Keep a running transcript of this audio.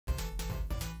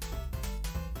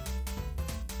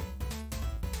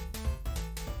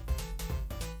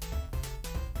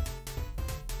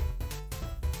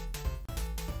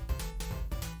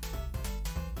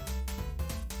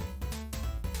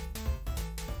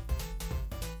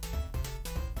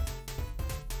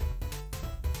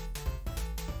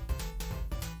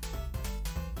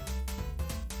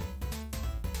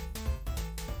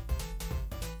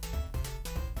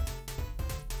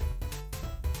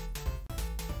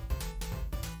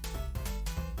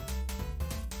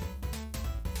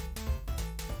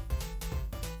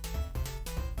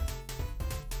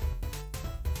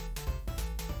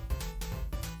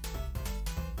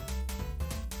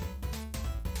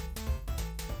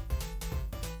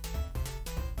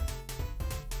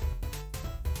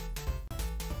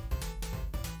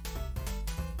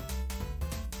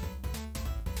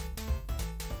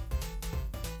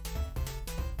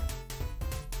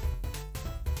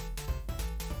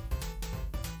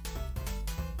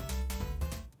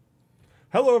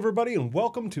Hello everybody and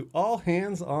welcome to All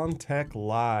Hands on Tech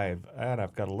Live. And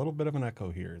I've got a little bit of an echo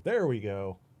here. There we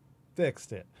go.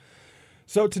 Fixed it.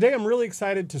 So today I'm really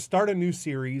excited to start a new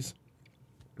series.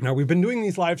 Now we've been doing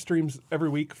these live streams every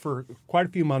week for quite a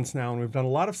few months now, and we've done a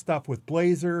lot of stuff with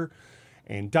Blazor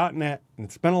and .NET, and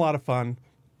it's been a lot of fun.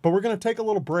 But we're going to take a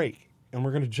little break and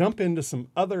we're going to jump into some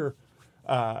other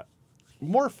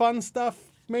more fun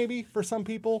stuff maybe for some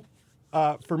people.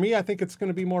 For me, I think it's going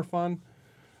to be more fun.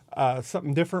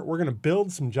 Something different. We're going to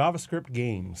build some JavaScript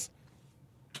games.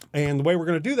 And the way we're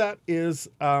going to do that is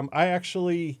I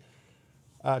actually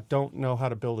don't know how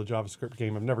to build a JavaScript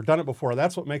game. I've never done it before.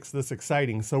 That's what makes this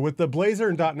exciting. So with the Blazor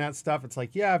and .NET stuff, it's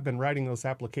like, yeah, I've been writing those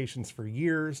applications for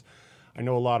years. I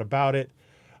know a lot about it.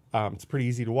 It's pretty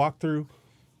easy to walk through.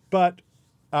 But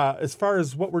as far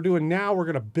as what we're doing now, we're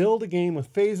going to build a game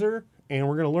with Phaser, and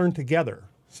we're going to learn together.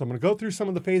 So I'm going to go through some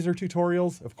of the Phaser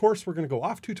tutorials. Of course, we're going to go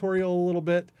off tutorial a little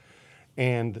bit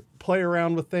and play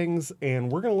around with things.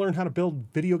 And we're going to learn how to build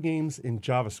video games in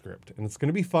JavaScript. And it's going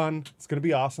to be fun. It's going to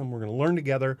be awesome. We're going to learn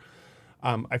together.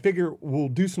 I figure we'll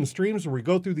do some streams where we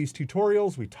go through these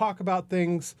tutorials. We talk about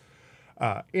things,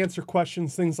 answer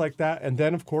questions, things like that. And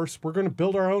then, of course, we're going to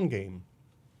build our own game.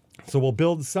 So we'll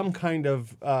build some kind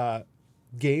of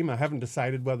game. I haven't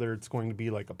decided whether it's going to be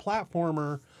like a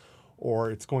platformer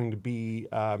or it's going to be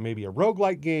maybe a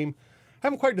roguelike game.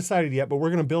 Haven't quite decided yet, but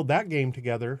we're going to build that game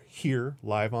together here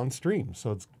live on stream.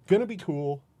 So it's going to be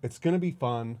cool. It's going to be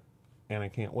fun, and I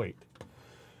can't wait.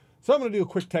 So I'm going to do a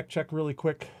quick tech check really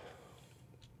quick.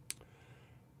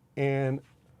 And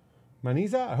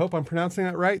Maniza, I hope I'm pronouncing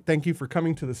that right. Thank you for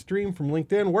coming to the stream from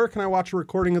LinkedIn. Where can I watch a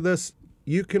recording of this?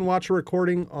 You can watch a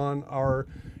recording on our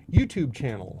YouTube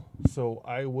channel. So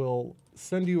I will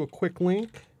send you a quick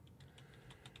link.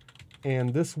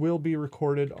 And this will be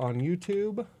recorded on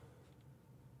YouTube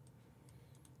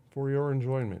for your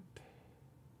enjoyment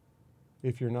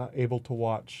if you're not able to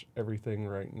watch everything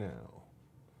right now.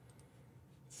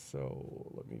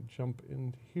 So let me jump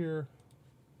into here.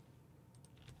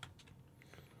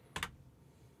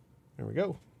 There we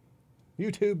go.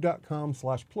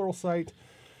 youtube.com/pluralsight.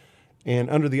 And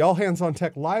under the All Hands on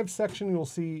Tech Live section, you'll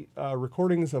see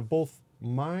recordings of both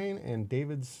mine and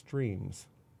David's streams.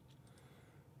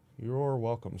 You're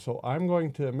welcome. So I'm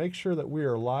going to make sure that we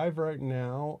are live right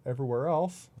now everywhere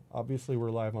else. Obviously,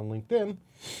 we're live on LinkedIn.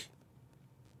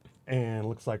 And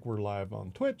looks like we're live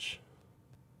on Twitch.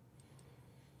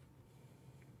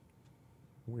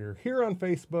 We're here on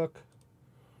Facebook.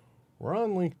 We're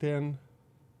on LinkedIn.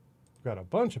 We've got a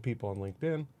bunch of people on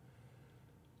LinkedIn.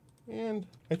 And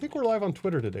I think we're live on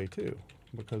Twitter today, too,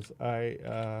 because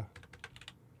I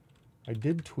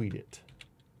did tweet it.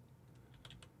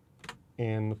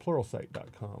 And the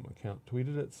pluralsight.com account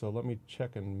tweeted it, so let me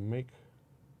check and make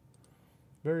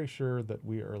very sure that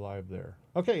we are live there.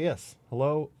 Okay, yes.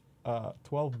 Hello,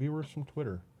 12 viewers from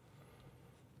Twitter.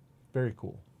 Very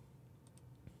cool.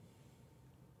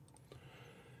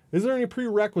 Is there any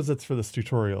prerequisites for this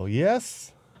tutorial?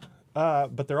 Yes,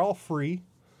 but they're all free.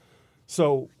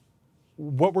 So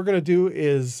what we're going to do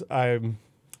is I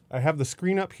have the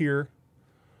screen up here,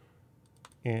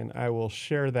 and I will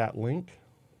share that link.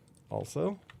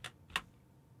 Also,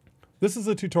 this is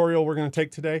a tutorial we're going to take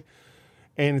today,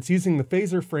 and it's using the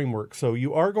Phaser framework. So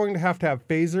you are going to have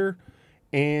Phaser,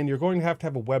 and you're going to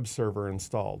have a web server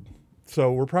installed.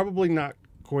 So we're probably not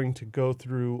going to go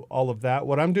through all of that.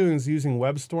 What I'm doing is using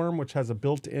WebStorm, which has a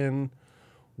built-in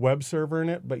web server in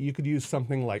it, but you could use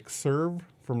something like Serve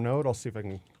from Node. I'll see if I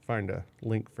can find a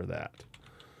link for that.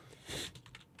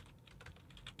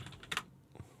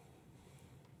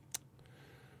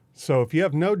 So if you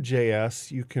have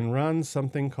Node.js, you can run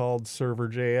something called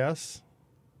server.js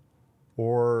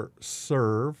or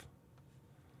serve.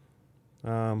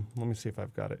 Let me see if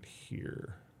I've got it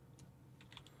here.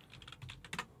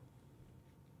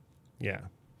 Yeah,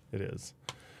 it is.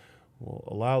 We'll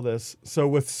allow this. So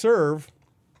with serve,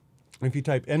 if you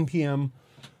type npm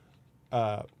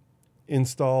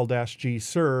install-g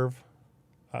serve,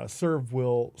 serve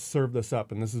will serve this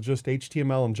up. And this is just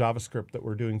HTML and JavaScript that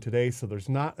we're doing today. So there's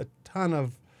not a ton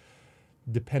of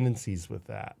dependencies with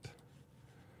that.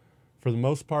 For the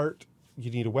most part,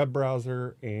 you need a web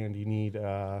browser and you need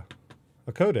a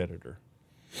code editor.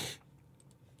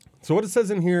 So what it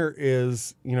says in here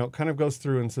is, it kind of goes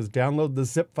through and says, download the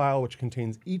zip file, which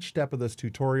contains each step of this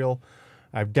tutorial.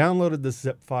 I've downloaded this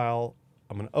zip file.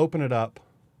 I'm going to open it up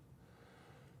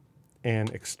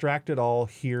and extract it all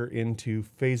here into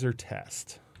Phaser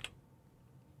test,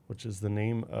 which is the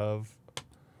name of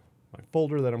my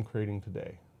folder that I'm creating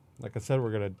today. Like I said, we're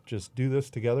going to just do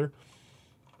this together.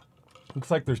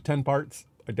 Looks like there's 10 parts.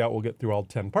 I doubt we'll get through all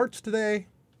 10 parts today,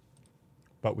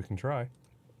 but we can try.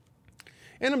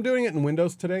 And I'm doing it in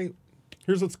Windows today.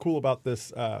 Here's what's cool about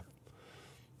this,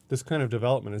 this kind of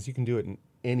development is you can do it in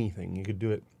anything. You could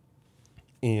do it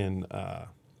in,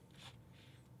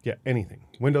 yeah, anything.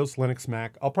 Windows, Linux,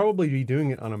 Mac. I'll probably be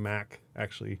doing it on a Mac,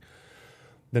 actually,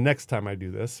 the next time I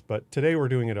do this, but today we're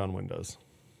doing it on Windows.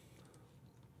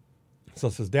 So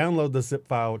it says download the zip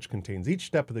file, which contains each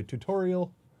step of the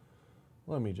tutorial.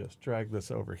 Let me just drag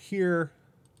this over here,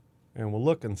 and we'll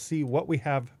look and see what we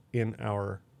have in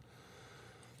our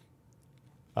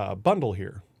bundle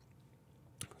here.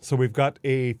 So we've got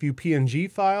a few PNG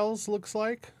files, looks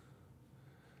like.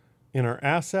 In our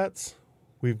assets,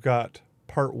 we've got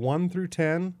part 1 through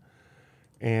 10,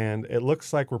 and it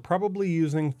looks like we're probably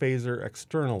using Phaser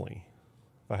externally,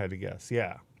 if I had to guess.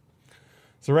 Yeah.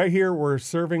 So right here, we're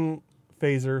serving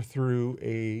Phaser through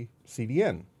a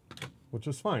CDN, which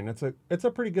is fine. It's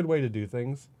a pretty good way to do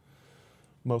things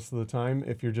most of the time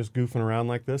if you're just goofing around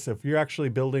like this. If you're actually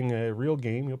building a real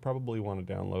game, you'll probably want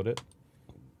to download it.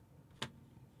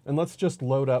 And let's just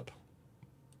load up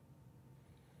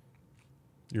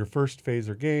your first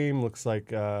Phaser game. Looks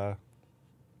like it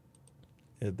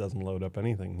doesn't load up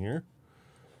anything here.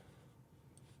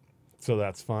 So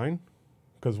that's fine,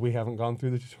 because we haven't gone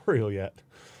through the tutorial yet.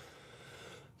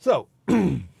 So,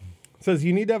 it says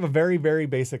you need to have a very, very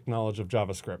basic knowledge of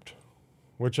JavaScript,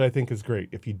 which I think is great.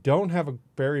 If you don't have a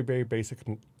very, very basic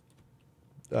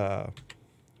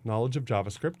knowledge of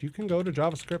JavaScript, you can go to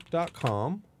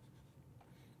javascript.com.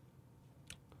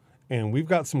 And we've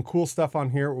got some cool stuff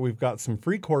on here. We've got some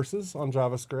free courses on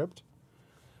JavaScript.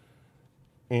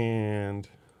 And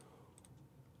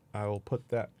I will put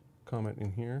that comment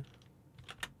in here.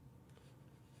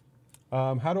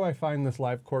 How do I find this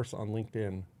live course on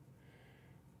LinkedIn?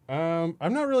 I'm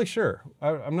not really sure.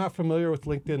 I'm not familiar with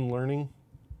LinkedIn Learning,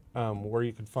 where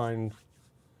you could find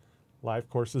live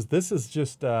courses. This is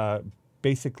just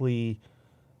basically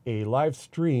a live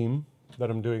stream that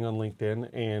I'm doing on LinkedIn,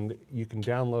 and you can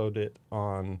download it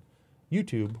on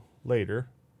YouTube later.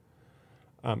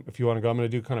 If you want to go, I'm going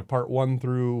to do kind of part 1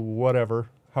 through whatever,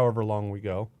 however long we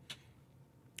go.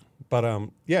 But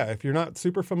yeah, if you're not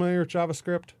super familiar with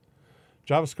JavaScript,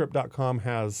 javascript.com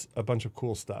has a bunch of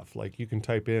cool stuff. Like you can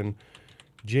type in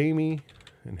Jamie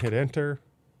and hit enter.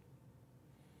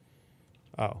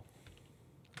 Oh,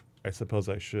 I suppose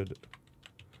I should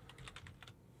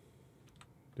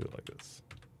do it like this.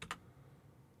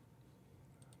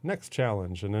 Next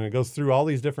challenge, and then it goes through all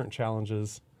these different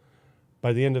challenges.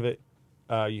 By the end of it,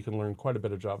 you can learn quite a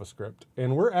bit of JavaScript.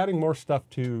 And we're adding more stuff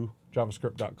to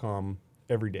javascript.com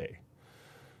every day.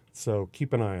 So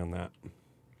keep an eye on that.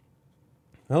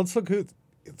 Now let's look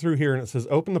through here, and it says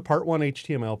open the part 1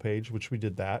 HTML page, which we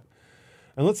did that.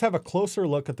 And let's have a closer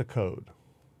look at the code.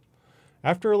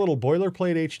 After a little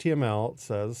boilerplate HTML, it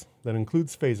says, that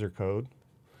includes Phaser code.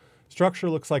 Structure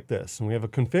looks like this. And we have a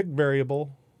config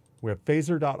variable. We have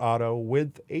phaser.auto,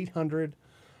 width 800,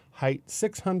 height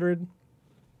 600,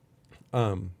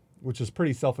 which is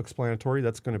pretty self-explanatory.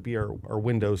 That's going to be our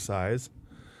window size.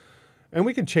 And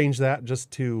we can change that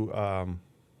just to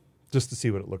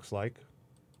see what it looks like.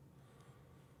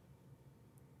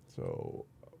 So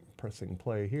pressing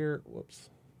play here, whoops,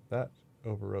 that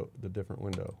overwrote the different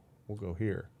window. We'll go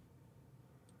here.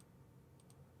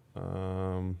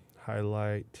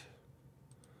 Highlight.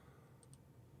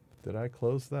 Did I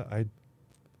close that? I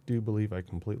do believe I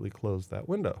completely closed that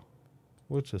window,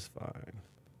 which is fine.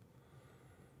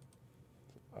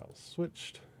 I'll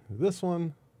switch to this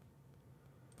one.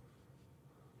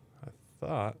 I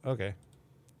thought, okay.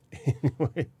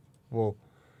 Anyway, we'll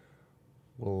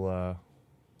go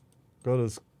to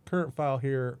this current file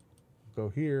here, go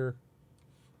here.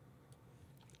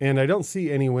 And I don't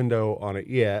see any window on it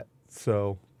yet,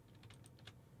 so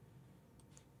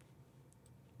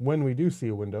when we do see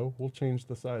a window, we'll change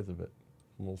the size of it,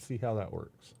 and we'll see how that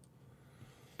works.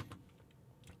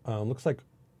 Looks like,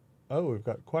 oh, we've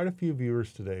got quite a few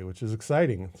viewers today, which is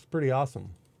exciting. It's pretty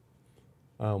awesome.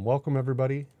 Welcome,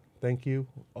 everybody. Thank you,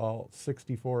 all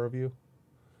 64 of you,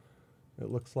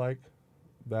 it looks like.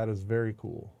 That is very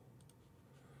cool.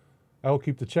 I will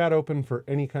keep the chat open for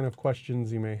any kind of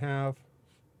questions you may have.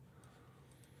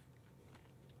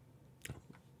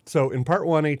 So in part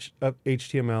 1 of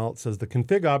HTML, it says the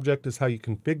config object is how you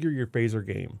configure your Phaser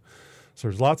game. So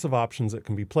there's lots of options that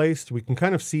can be placed. We can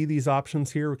kind of see these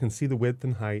options here. We can see the width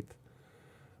and height.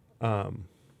 Hello,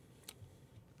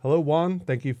 Juan.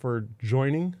 Thank you for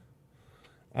joining.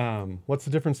 What's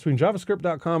the difference between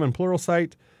javascript.com and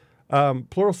Pluralsight?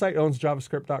 Pluralsight owns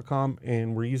javascript.com,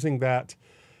 and we're using that.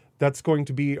 That's going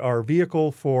to be our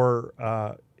vehicle for,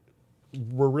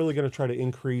 we're really going to try to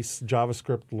increase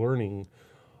JavaScript learning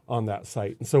on that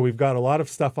site. And so we've got a lot of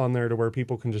stuff on there to where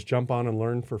people can just jump on and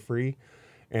learn for free.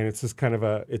 And it's just kind of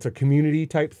it's a community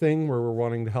type thing where we're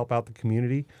wanting to help out the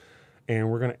community,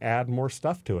 and we're going to add more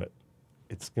stuff to it.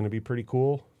 It's going to be pretty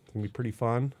cool. It's going to be pretty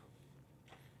fun.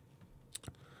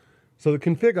 So the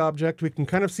config object, we can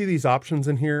kind of see these options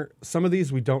in here. Some of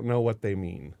these we don't know what they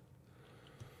mean.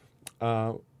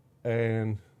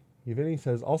 And Yevgeny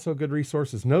says, also a good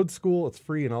resource is Node School. It's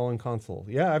free and all in console.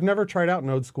 Yeah, I've never tried out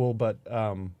Node School, but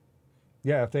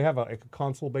yeah, if they have a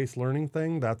console-based learning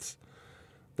thing, that's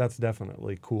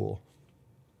definitely cool.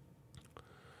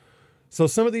 So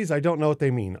some of these, I don't know what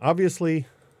they mean. Obviously,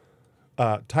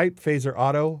 type, phaser,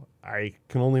 auto, I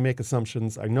can only make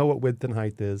assumptions. I know what width and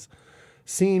height is.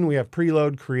 Scene, we have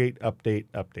preload, create, update,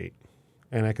 update.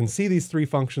 And I can see these three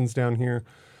functions down here.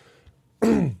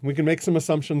 We can make some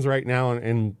assumptions right now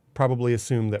and probably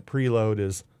assume that preload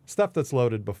is stuff that's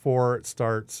loaded before it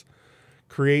starts.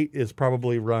 Create is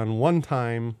probably run one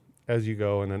time as you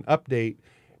go, and an update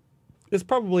is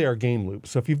probably our game loop.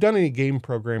 So if you've done any game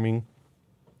programming,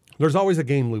 there's always a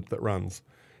game loop that runs.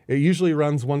 It usually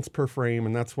runs once per frame,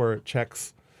 and that's where it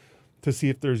checks to see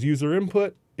if there's user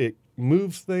input. It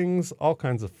moves things, all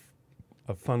kinds of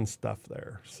fun stuff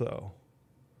there. So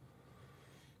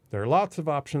there are lots of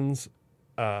options.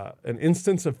 An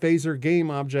instance of phaser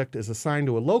game object is assigned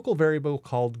to a local variable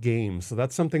called game. So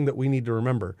that's something that we need to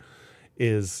remember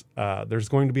is there's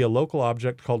going to be a local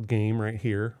object called game right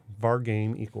here. Var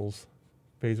game equals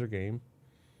phaser game.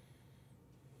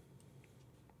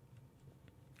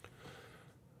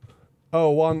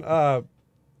 Oh,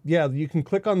 yeah, you can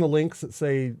click on the links that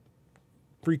say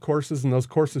free courses, and those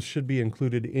courses should be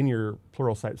included in your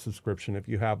Pluralsight subscription if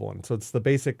you have one. So it's the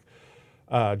basic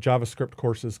JavaScript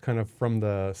courses kind of from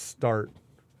the start,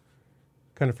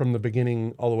 kind of from the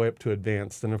beginning all the way up to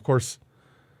advanced. And of course,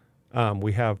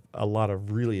 we have a lot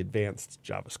of really advanced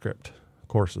JavaScript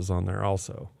courses on there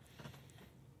also.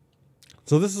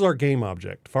 So this is our game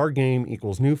object. Var game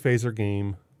equals new phaser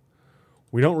game.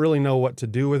 We don't really know what to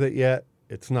do with it yet.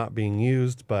 It's not being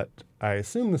used, but I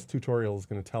assume this tutorial is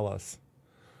going to tell us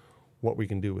what we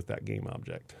can do with that game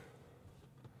object.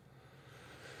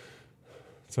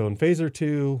 So in phaser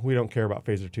 2, we don't care about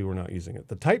phaser 2. We're not using it.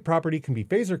 The type property can be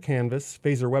phaser canvas,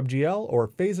 phaser WebGL, or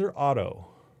phaser auto.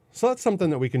 So that's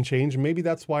something that we can change. Maybe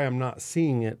that's why I'm not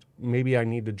seeing it. Maybe I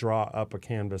need to draw up a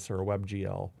canvas or a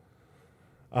WebGL.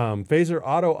 Phaser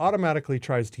auto automatically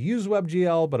tries to use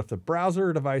WebGL, but if the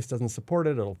browser or device doesn't support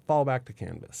it, it'll fall back to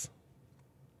canvas.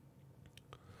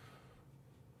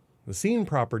 The scene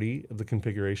property of the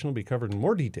configuration will be covered in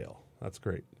more detail. That's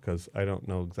great, because I don't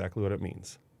know exactly what it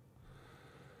means.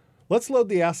 Let's load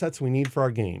the assets we need for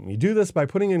our game. You do this by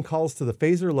putting in calls to the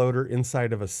phaser loader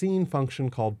inside of a scene function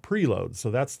called preload.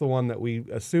 So that's the one that we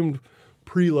assumed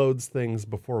preloads things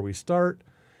before we start.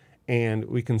 And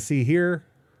we can see here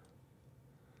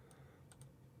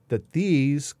that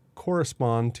these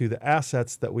correspond to the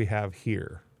assets that we have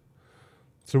here.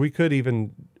 So we could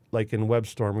even, like in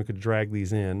WebStorm, we could drag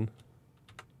these in,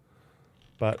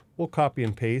 but we'll copy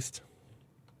and paste.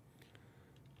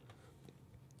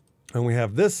 And we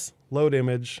have this load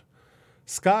image,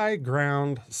 sky,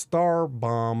 ground, star,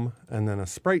 bomb, and then a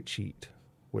sprite sheet,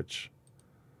 which,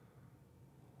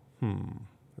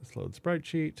 let's load sprite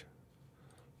sheet.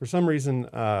 For some reason,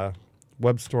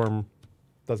 WebStorm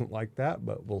doesn't like that,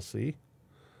 but we'll see.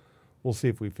 We'll see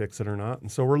if we fix it or not. And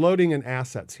so we're loading in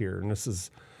assets here, and this is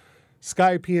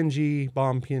sky PNG,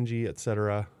 bomb PNG,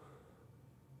 etc.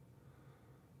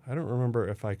 I don't remember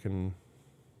if I can.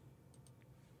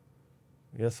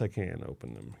 Yes, I can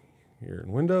open them here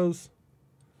in Windows.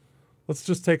 Let's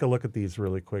just take a look at these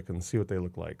really quick and see what they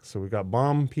look like. So we've got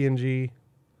bomb PNG,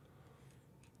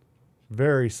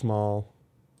 very small.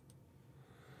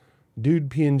 Dude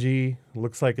PNG,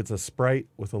 looks like it's a sprite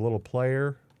with a little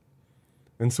player.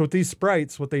 And so with these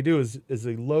sprites, what they do is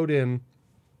they load in,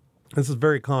 this is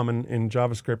very common in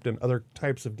JavaScript and other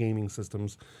types of gaming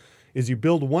systems, is you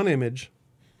build one image,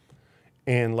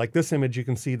 and like this image, you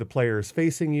can see the player is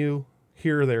facing you.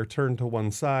 Here they're turned to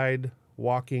one side,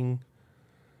 walking.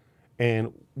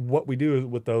 And what we do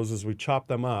with those is we chop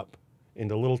them up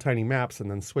into little tiny maps and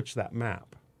then switch that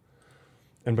map.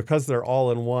 And because they're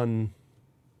all in one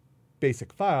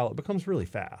basic file, it becomes really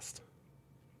fast.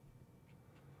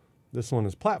 This one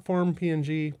is platform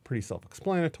PNG, pretty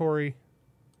self-explanatory.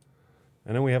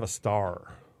 And then we have a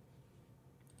star.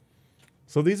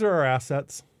 So these are our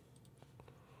assets,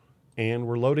 and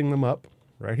we're loading them up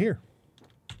right here.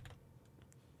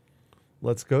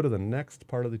 Let's go to the next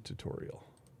part of the tutorial.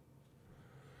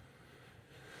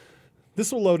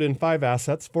 This will load in 5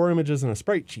 assets, 4 images, and a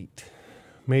sprite sheet.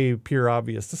 may appear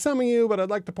obvious to some of you, but I'd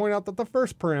like to point out that the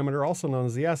first parameter, also known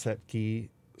as the asset key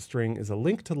string, is a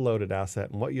link to the loaded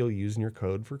asset and what you'll use in your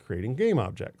code for creating game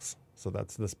objects. So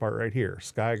that's this part right here,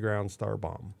 sky, ground, star,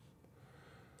 bomb.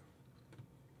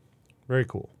 Very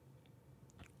cool.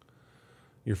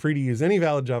 You're free to use any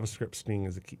valid JavaScript string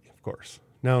as a key, of course.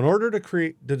 Now, in order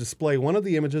to display one of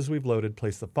the images we've loaded,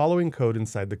 place the following code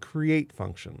inside the create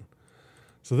function.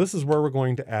 So this is where we're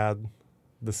going to add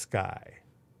the sky.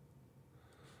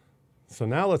 So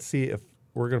now let's see if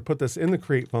we're going to put this in the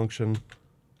create function.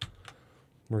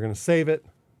 We're going to save it.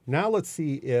 Now let's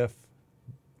see if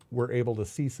we're able to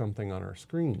see something on our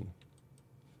screen,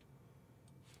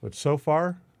 which so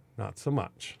far, not so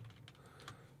much.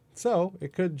 So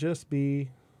it could just be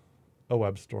a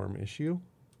WebStorm issue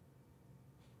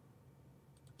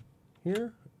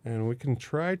here, and we can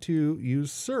try to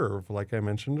use serve like I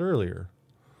mentioned earlier.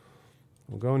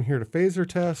 We'll go in here to phaser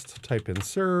test, type in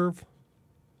serve,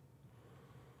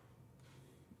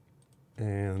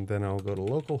 and then I'll go to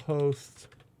localhost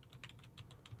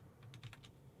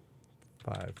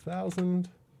 5000.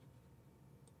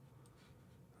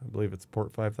 I believe it's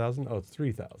port 5000. Oh, it's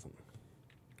 3000.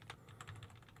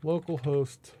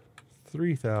 Localhost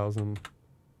 3000.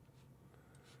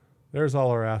 There's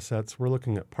all our assets. We're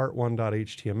looking at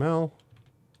part1.html,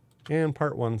 and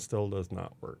part 1 still does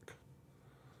not work.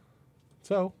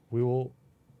 So we will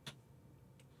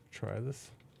try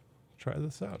this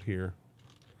out here.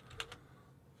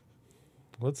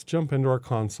 Let's jump into our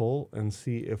console and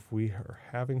see if we are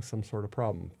having some sort of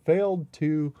problem. Failed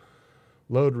to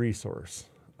load resource.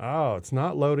 Oh, it's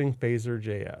not loading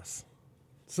phaser.js.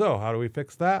 So how do we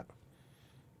fix that?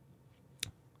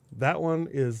 That one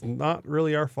is not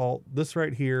really our fault. This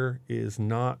right here is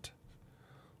not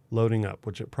loading up,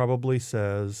 which it probably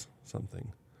says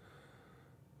something.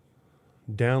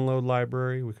 Download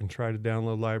library. We can try to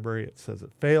download library. It says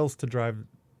it fails to download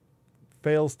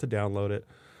it.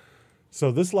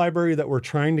 So this library that we're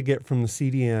trying to get from the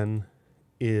CDN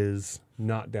is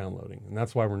not downloading, and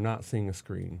that's why we're not seeing a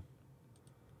screen.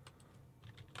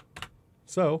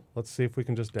 So let's see if we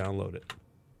can just download it.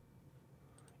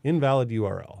 Invalid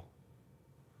URL.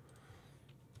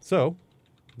 So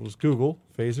we'll just Google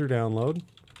phaser download,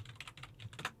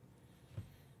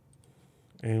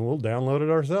 and we'll download it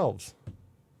ourselves.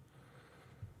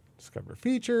 Discover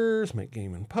features, make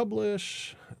game and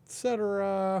publish,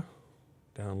 etc.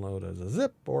 Download as a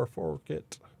zip or fork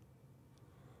it.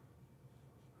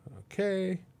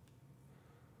 Okay.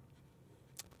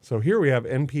 So here we have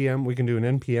npm. We can do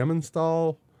an npm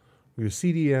install. We use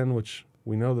CDN, which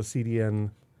we know the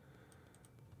CDN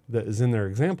that is in their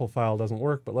example file doesn't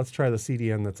work, but let's try the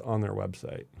CDN that's on their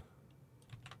website.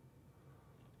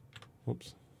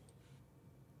 Whoops.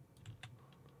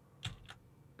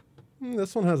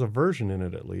 This one has a version in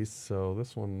it at least, so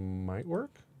this one might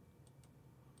work.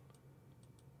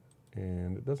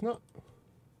 And it does not.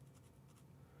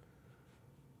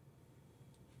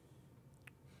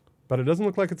 But it doesn't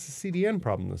look like it's a CDN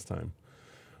problem this time.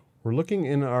 We're looking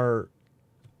in our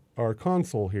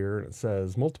console here, and it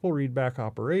says multiple readback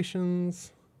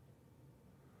operations,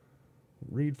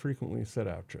 read frequently, set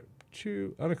after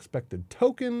to unexpected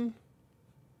token.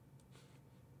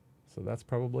 So that's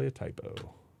probably a typo.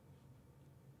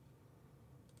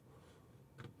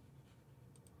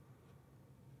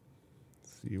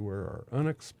 See where our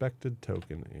unexpected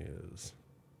token is.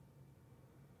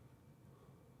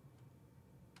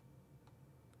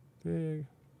 Big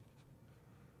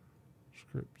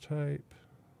script type.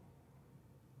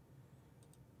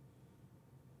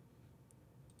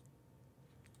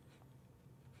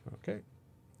 Okay,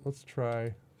 let's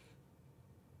try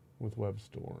with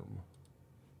WebStorm.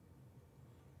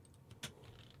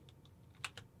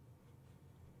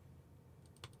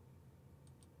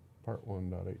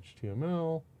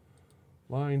 Part1.html,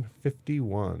 line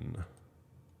 51,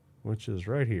 which is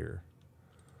right here.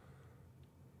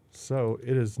 So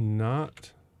it is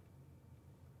not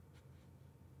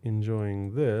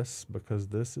enjoying this because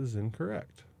this is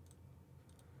incorrect.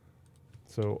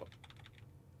 So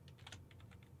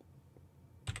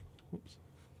oops,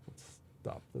 let's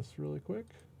stop this really quick.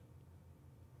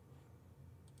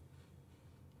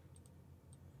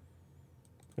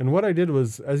 And what I did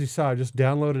was, as you saw, I just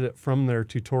downloaded it from their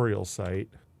tutorial site.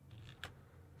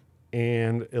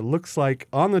 And it looks like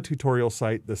on the tutorial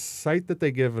site, the site that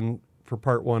they give for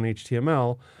part 1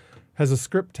 HTML has a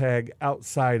script tag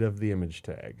outside of the image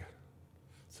tag.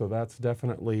 So that's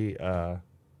definitely a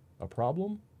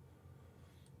problem.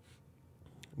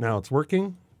 Now it's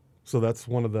working. So that's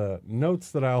one of the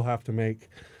notes that I'll have to make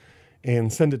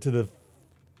and send it to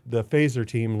the phaser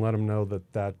team and let them know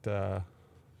that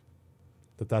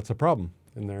that's a problem.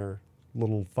 in their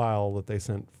little file that they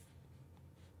sent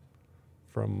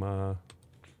from, or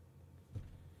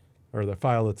the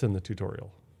file that's in the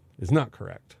tutorial is not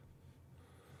correct.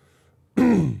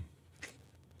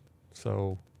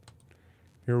 So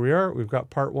here we are. We've got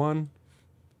part 1.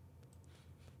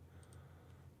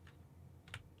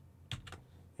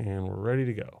 And we're ready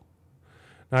to go.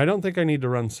 Now, I don't think I need to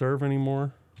run serve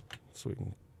anymore, so we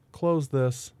can close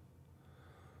this.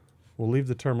 We'll leave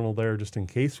the terminal there just in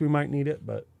case we might need it,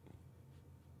 but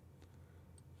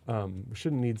we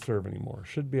shouldn't need serve anymore.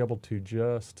 Should be able to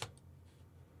just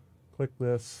click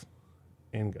this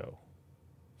and go.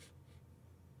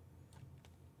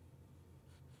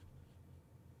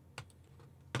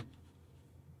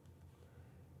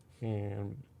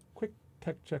 And quick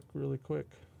tech check really quick.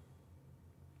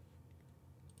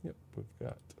 Yep, we've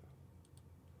got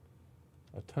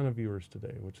a ton of viewers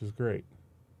today, which is great.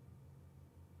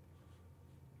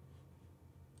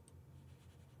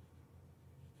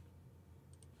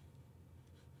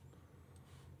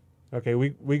 Okay,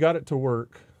 we got it to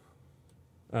work.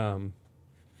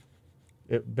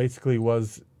 It basically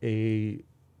was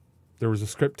there was a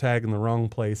script tag in the wrong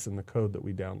place in the code that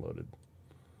we downloaded.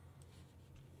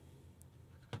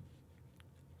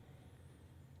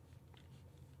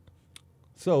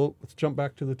 So let's jump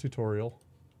back to the tutorial.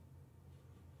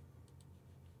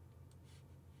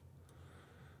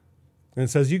 And it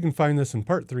says you can find this in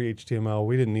part 3 HTML.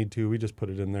 We didn't need to, we just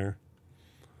put it in there.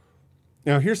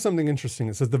 Now here's something interesting.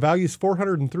 It says the values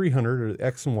 400 and 300 are the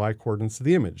X and Y coordinates of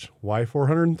the image. Why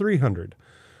 400 and 300?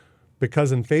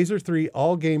 Because in Phaser 3,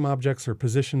 all game objects are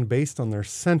positioned based on their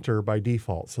center by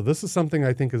default. So this is something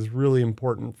I think is really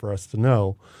important for us to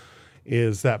know,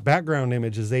 is that background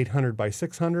image is 800 by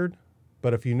 600.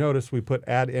 But if you notice, we put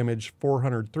add image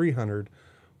 400, 300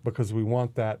 because we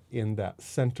want that in that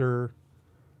center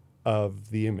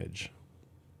of the image.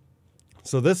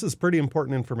 So this is pretty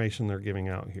important information they're giving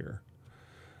out here.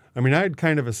 I mean, I had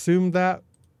kind of assumed that,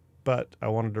 but I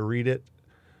wanted to read it.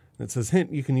 It says,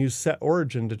 hint, you can use set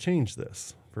origin to change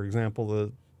this. For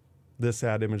example, this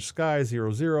add image sky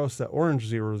 0, 0, set orange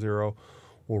 0, 0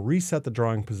 will reset the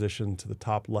drawing position to the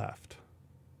top left.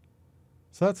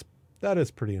 So that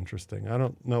is pretty interesting. I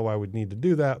don't know why we'd need to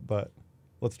do that, but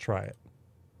let's try it.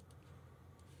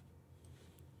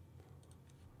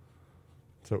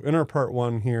 So in our part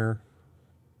 1 here,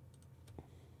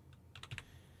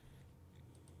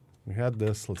 we had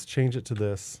this. Let's change it to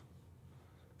this.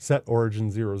 Set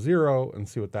origin 0, 0 and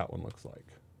see what that one looks like.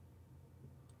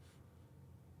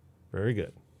 Very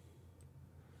good.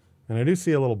 And I do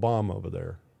see a little bomb over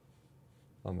there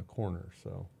on the corner,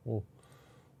 so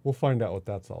we'll find out what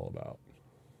that's all about.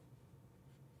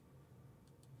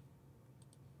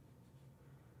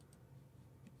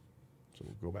 So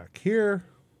we'll go back here.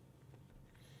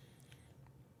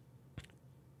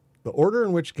 The order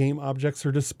in which game objects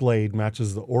are displayed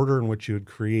matches the order in which you would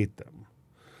create them.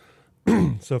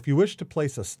 So if you wish to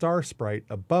place a star sprite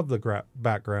above the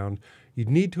background, you'd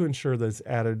need to ensure that it's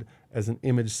added as an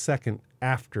image second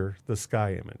after the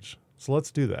sky image. So let's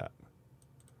do that.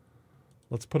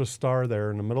 Let's put a star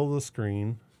there in the middle of the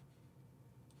screen.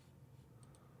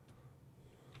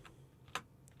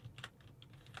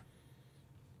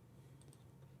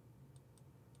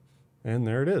 And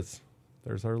there it is.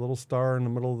 There's our little star in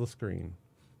the middle of the screen.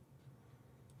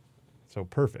 So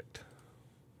perfect.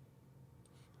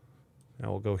 Now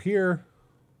we'll go here.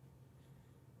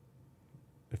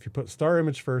 If you put star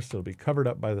image first, it'll be covered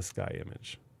up by the sky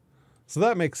image. So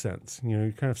that makes sense. You know,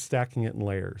 you're kind of stacking it in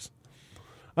layers.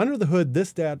 Under the hood,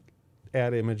 this add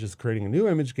image is creating a new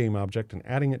image game object and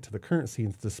adding it to the current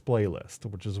scene's display list,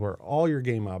 which is where all your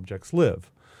game objects live.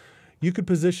 You could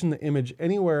position the image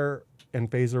anywhere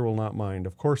and Phaser will not mind.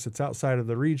 Of course, it's outside of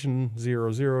the region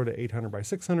 0, 0 to 800 by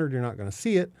 600. You're not going to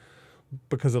see it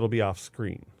because it'll be off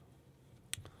screen.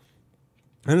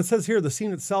 And it says here, the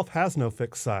scene itself has no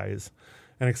fixed size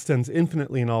and extends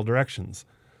infinitely in all directions.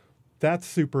 That's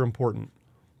super important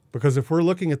because if we're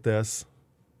looking at this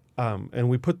and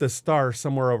we put this star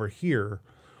somewhere over here,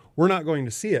 we're not going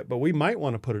to see it, but we might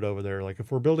want to put it over there. Like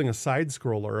if we're building a side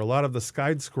scroller, a lot of the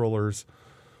side scrollers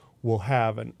will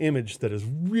have an image that is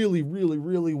really, really,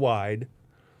 really wide.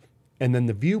 And then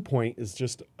the viewpoint is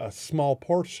just a small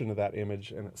portion of that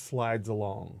image and it slides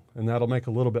along. And that'll make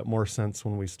a little bit more sense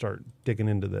when we start digging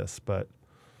into this, but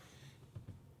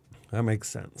that makes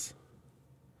sense.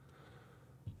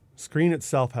 Screen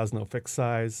itself has no fixed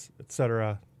size,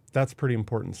 etc. That's pretty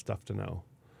important stuff to know.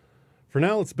 For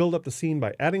now, let's build up the scene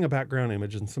by adding a background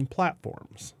image and some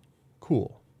platforms.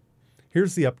 Cool.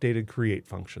 Here's the updated create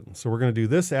function. So we're going to do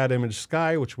this add image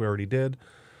sky, which we already did.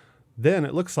 Then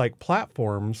it looks like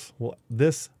platforms, well,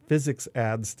 this physics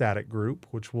add static group,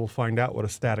 which we'll find out what a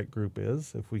static group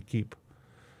is if we keep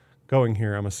going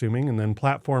here, I'm assuming. And then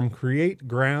platform create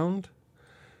ground,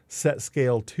 set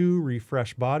scale to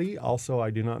refresh body. Also, I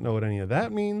do not know what any of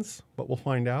that means, but we'll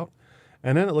find out.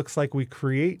 And then it looks like we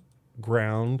create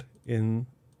ground in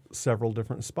several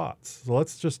different spots. So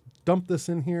let's just dump this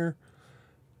in here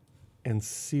and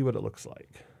see what it looks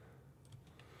like.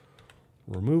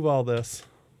 Remove all this.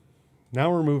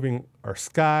 Now we're moving our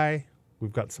sky.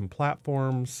 We've got some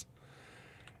platforms,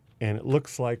 and it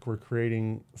looks like we're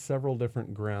creating several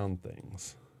different ground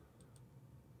things.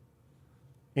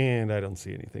 And I don't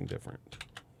see anything different.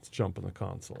 Let's jump in the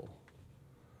console.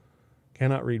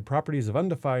 Cannot read properties of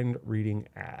undefined reading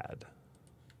add.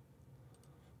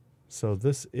 So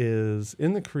this is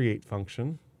in the create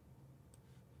function,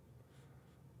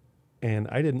 and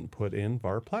I didn't put in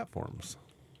var platforms.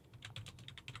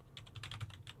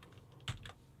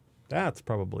 That's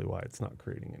probably why it's not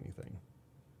creating anything.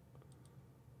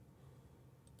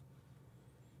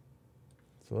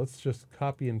 So let's just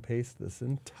copy and paste this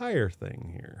entire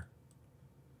thing here.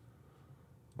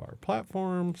 Var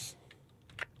platforms,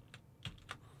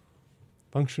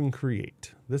 function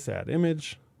create. This add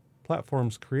image,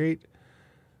 platforms create,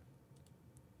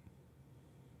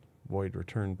 void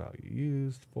return value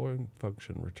used, void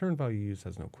function return value used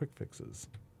has no quick fixes.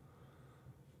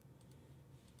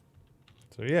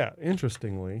 So yeah,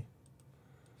 interestingly,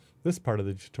 this part of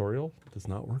the tutorial does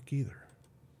not work either.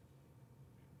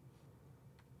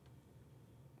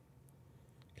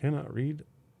 Cannot read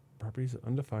properties of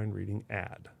undefined reading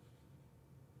add.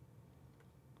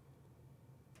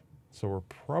 So we're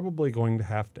probably going to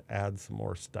have to add some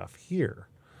more stuff here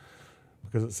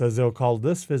because it says they'll call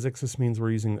this physics. This means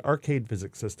we're using the arcade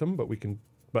physics system, but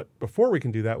before we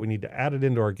can do that, we need to add it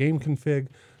into our game config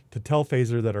to tell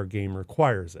Phaser that our game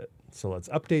requires it. So let's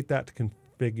update that to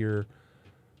configure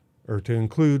or to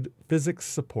include physics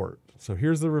support. So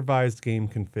here's the revised game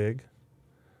config.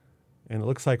 And it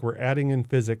looks like we're adding in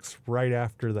physics right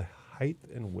after the height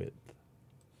and width.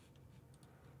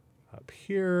 Up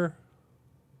here,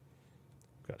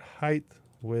 we've got height,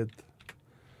 width.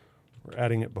 We're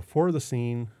adding it before the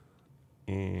scene.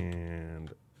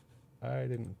 And I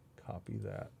didn't copy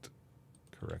that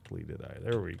correctly, did I?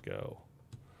 There we go.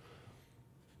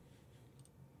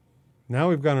 Now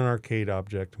we've got an arcade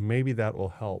object. Maybe that will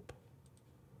help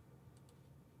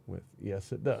with,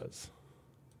 yes, it does.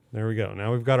 There we go.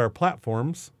 Now we've got our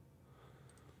platforms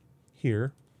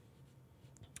here,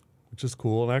 which is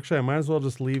cool. And actually, I might as well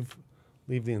just leave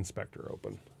the inspector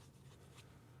open.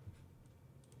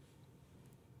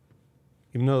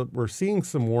 Even though we're seeing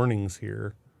some warnings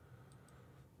here,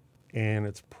 and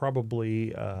it's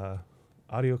probably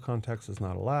audio context is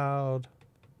not allowed.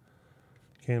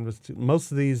 Canvas,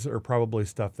 most of these are probably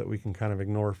stuff that we can kind of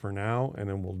ignore for now, and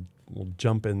then we'll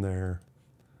jump in there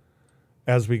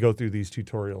as we go through these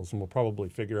tutorials, and we'll probably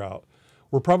figure out.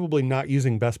 We're probably not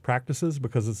using best practices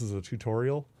because this is a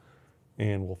tutorial,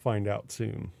 and we'll find out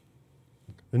soon.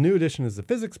 The new addition is the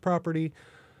physics property.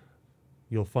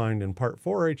 You'll find in part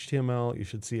 4 HTML, you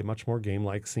should see a much more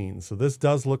game-like scene. So this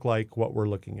does look like what we're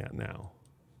looking at now.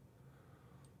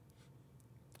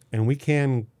 And we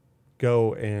can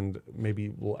go and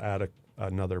maybe we'll add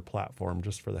another platform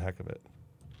just for the heck of it.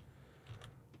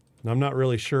 Now, I'm not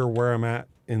really sure where I'm at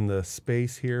in the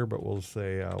space here, but we'll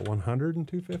say 100 and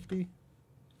 250.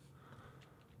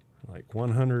 Like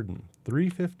 100 and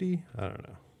 350. I don't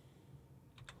know.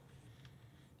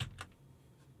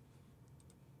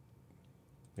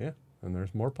 Yeah, and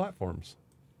there's more platforms.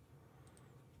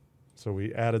 So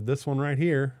we added this one right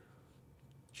here.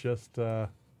 Just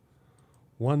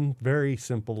one very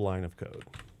simple line of code.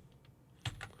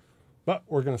 But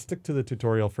we're going to stick to the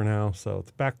tutorial for now, so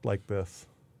it's back like this,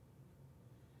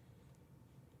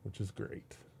 which is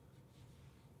great.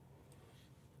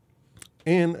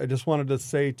 And I just wanted to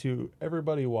say to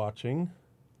everybody watching,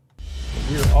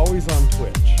 we are always on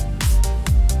Twitch.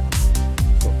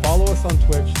 So follow us on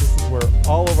Twitch. This is where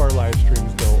all of our live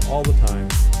streams go all the time.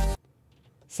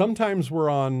 Sometimes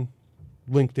we're on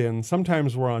LinkedIn,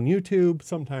 sometimes we're on YouTube,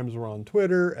 sometimes we're on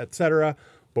Twitter, etc.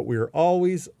 But we are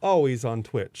always, always on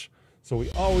Twitch. So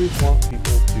we always want people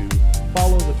to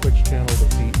follow the Twitch channel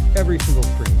to see every single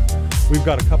stream. We've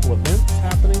got a couple events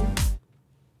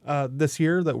happening this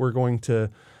year that we're going to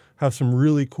have some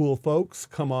really cool folks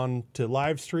come on to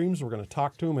live streams. We're going to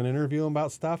talk to them and interview them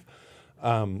about stuff.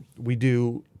 We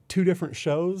do 2 different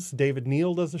shows. David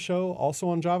Neal does a show also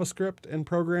on JavaScript and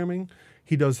programming.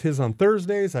 He does his on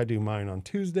Thursdays. I do mine on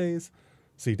Tuesdays.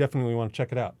 So you definitely want to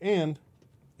check it out. And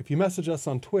if you message us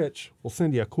on Twitch, we'll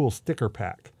send you a cool sticker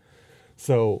pack.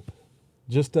 So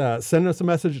just send us a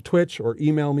message at Twitch or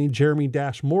email me,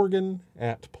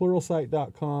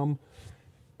 jeremy-morgan@pluralsight.com,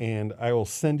 and I will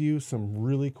send you some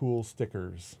really cool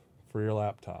stickers for your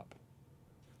laptop.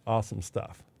 Awesome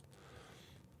stuff.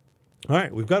 All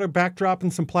right, we've got a backdrop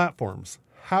and some platforms.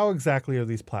 How exactly are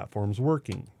these platforms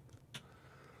working?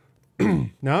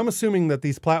 Now, I'm assuming that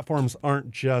these platforms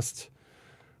aren't just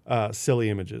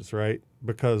silly images, right?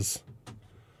 Because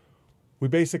we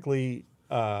basically,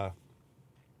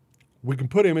 we can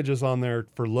put images on there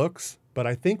for looks, but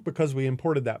I think because we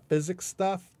imported that physics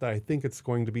stuff, that I think it's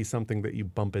going to be something that you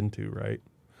bump into, right?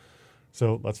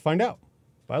 So let's find out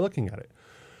by looking at it.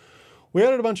 We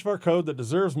added a bunch of our code that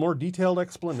deserves more detailed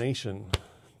explanation.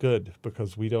 Good,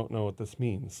 because we don't know what this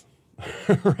means.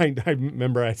 Right? I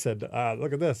remember I said,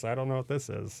 look at this. I don't know what this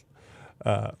is.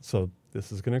 So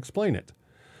this is going to explain it.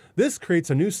 This creates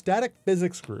a new static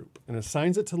physics group and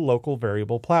assigns it to local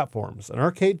variable platforms. In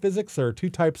arcade physics, there are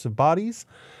two types of bodies,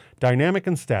 dynamic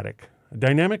and static. A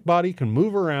dynamic body can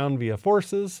move around via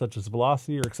forces such as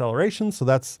velocity or acceleration. So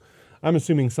that's, I'm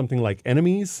assuming, something like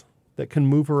enemies that can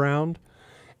move around.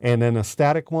 And then a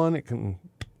static one, it can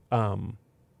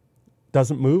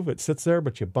doesn't move. It sits there,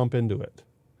 but you bump into it.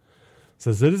 It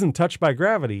says it isn't touched by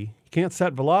gravity. You can't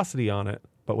set velocity on it,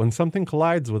 but when something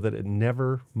collides with it, it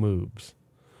never moves.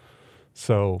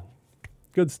 So,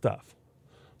 good stuff.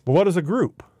 But what is a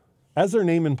group? As their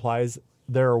name implies,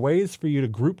 there are ways for you to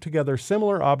group together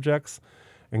similar objects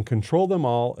and control them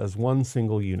all as one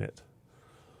single unit.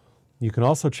 You can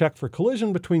also check for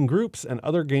collision between groups and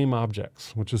other game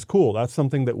objects, which is cool. That's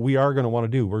something that we are going to want to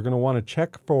do. We're going to want to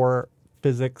check for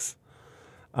physics.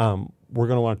 We're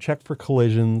going to want to check for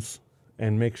collisions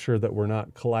and make sure that we're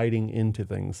not colliding into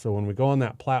things. So when we go on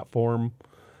that platform,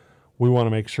 we want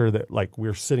to make sure that like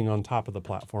we're sitting on top of the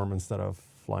platform instead of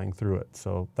flying through it.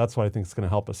 So that's what I think is going to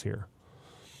help us here.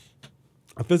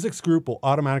 A physics group will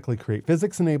automatically create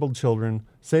physics-enabled children,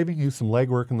 saving you some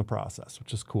legwork in the process,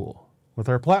 which is cool. With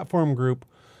our platform group,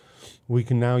 we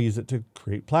can now use it to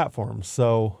create platforms.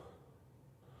 So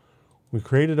we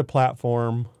created a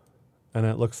platform, and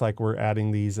it looks like we're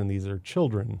adding these, and these are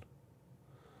children.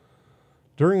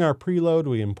 During our preload,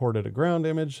 we imported a ground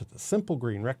image. It's a simple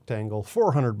green rectangle,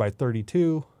 400 by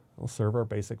 32. It'll serve our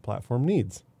basic platform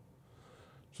needs,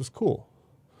 which is cool.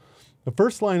 The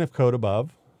first line of code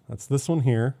above, that's this one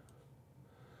here,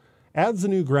 adds a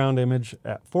new ground image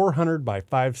at 400 by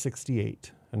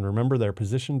 568. And remember, they're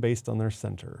positioned based on their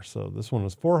center. So this one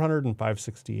was 400 and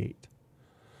 568.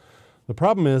 The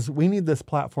problem is we need this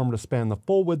platform to span the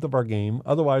full width of our game.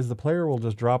 Otherwise, the player will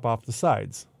just drop off the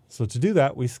sides. So to do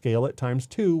that, we scale it times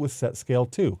 2 with set scale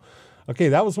 2. Okay,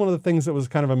 that was one of the things that was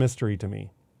kind of a mystery to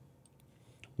me,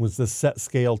 was the set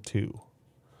scale 2.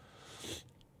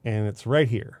 And it's right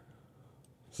here.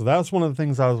 So that was one of the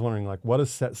things I was wondering, like, what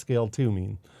does set scale 2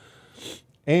 mean?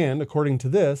 And according to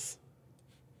this,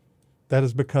 that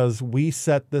is because we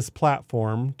set this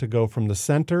platform to go from the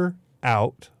center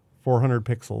out 400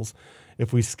 pixels.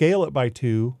 If we scale it by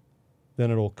 2, then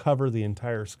it'll cover the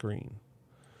entire screen,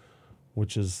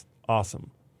 which is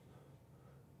awesome.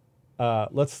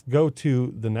 Let's go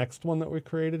to the next one that we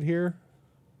created here,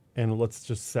 and let's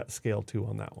just set scale 2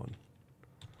 on that one,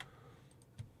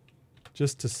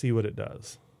 just to see what it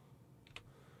does.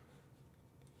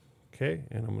 Okay,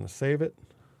 and I'm going to save it.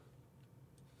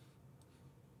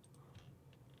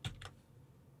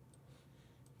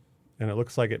 And it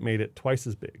looks like it made it twice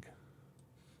as big.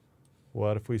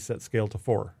 What if we set scale to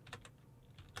 4?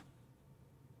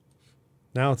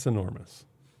 Now it's enormous.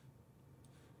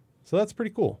 So that's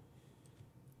pretty cool.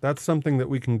 That's something that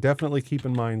we can definitely keep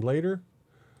in mind later.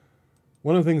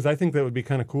 One of the things I think that would be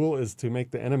kind of cool is to make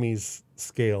the enemies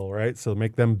scale, right? So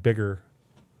make them bigger.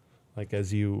 Like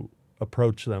as you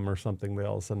approach them or something, they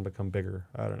all of a sudden become bigger.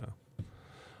 I don't know.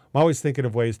 I'm always thinking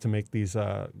of ways to make these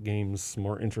games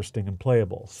more interesting and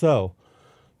playable. So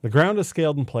the ground is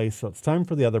scaled in place, so it's time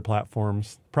for the other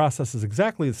platforms. The process is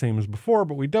exactly the same as before,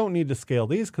 but we don't need to scale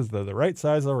these because they're the right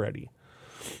size already.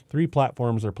 3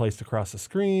 platforms are placed across the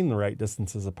screen, the right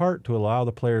distances apart to allow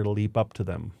the player to leap up to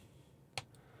them.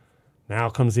 Now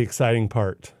comes the exciting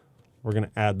part. We're going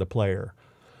to add the player.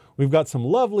 We've got some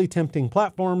lovely, tempting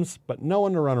platforms, but no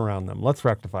one to run around them. Let's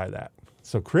rectify that.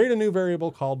 So create a new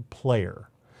variable called player,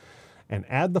 and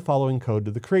add the following code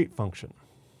to the create function.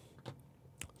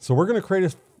 So we're going to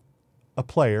create a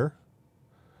player,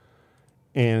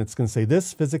 and it's going to say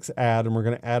this physics add, and we're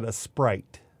going to add a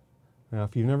sprite. Now,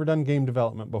 if you've never done game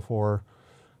development before,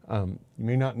 you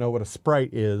may not know what a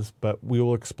sprite is, but we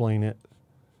will explain it.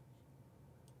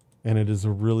 And it is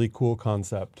a really cool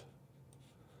concept.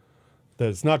 That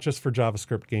it's not just for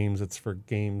JavaScript games, it's for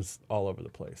games all over the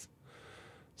place.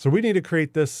 So we need to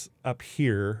create this up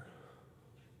here.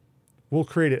 We'll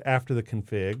create it after the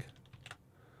config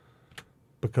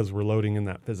because we're loading in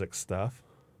that physics stuff.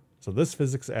 So this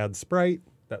physics adds sprite.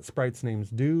 That sprite's name's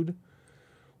dude.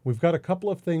 We've got a couple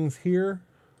of things here.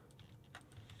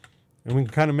 And we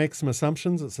can kind of make some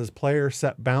assumptions. It says player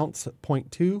set bounce at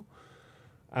 0.2.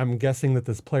 I'm guessing that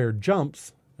this player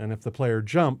jumps. And if the player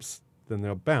jumps, then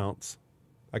they'll bounce.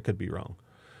 I could be wrong.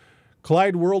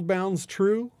 Collide world bounds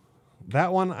true.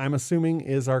 That one I'm assuming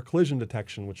is our collision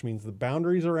detection, which means the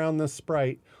boundaries around this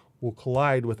sprite will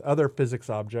collide with other physics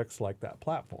objects like that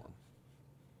platform.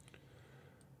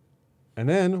 And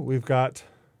then we've got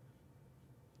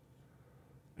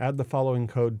add the following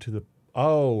code to the,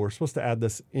 oh, we're supposed to add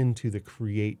this into the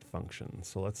create function.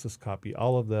 So let's just copy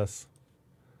all of this.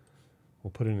 We'll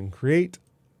put it in create.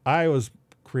 I was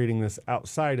creating this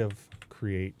outside of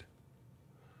create,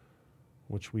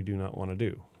 which we do not want to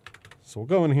do. So we'll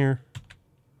go in here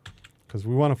because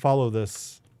we want to follow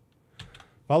these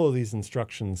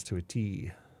instructions to a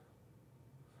T.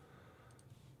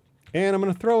 And I'm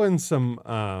going to throw in some,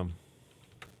 let's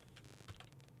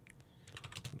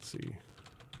see,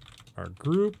 our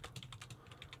group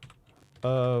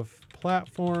of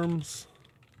platforms.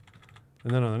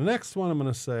 And then on the next one, I'm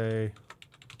going to say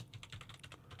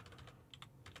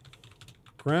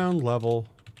ground level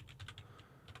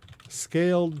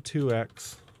scaled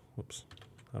 2x. Whoops.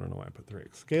 I don't know why I put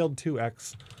 3x. Scaled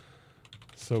 2x.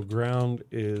 So ground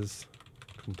is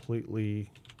completely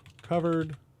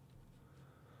covered.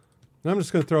 And I'm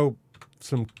just going to throw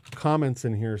some comments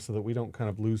in here so that we don't kind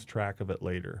of lose track of it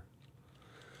later.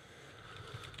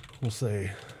 We'll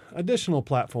say additional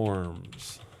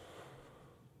platforms.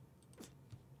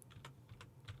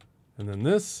 And then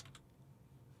this,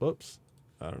 whoops,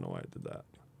 I don't know why I did that.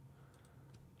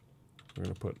 We're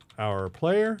going to put our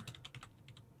player.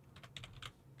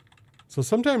 So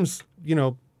sometimes, you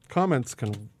know, comments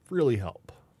can really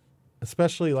help,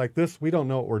 especially like this. We don't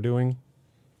know what we're doing.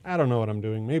 I don't know what I'm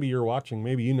doing. Maybe you're watching.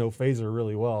 Maybe you know phaser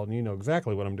really well and you know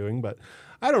exactly what I'm doing, but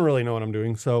I don't really know what I'm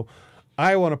doing. So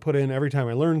I want to put in every time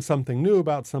I learn something new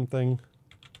about something,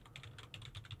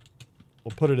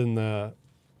 we'll put it in the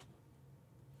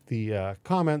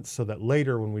comments so that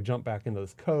later when we jump back into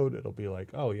this code, it'll be like,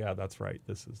 oh yeah, that's right.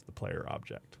 This is the player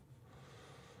object.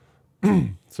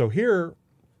 So here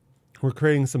we're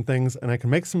creating some things and I can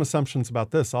make some assumptions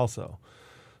about this also.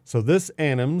 So this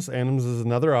anims is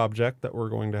another object that we're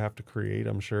going to have to create,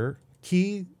 I'm sure.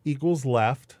 Key equals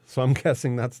left. So I'm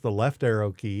guessing that's the left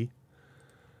arrow key.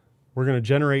 We're going to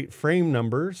generate frame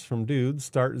numbers from dude,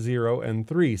 start 0 and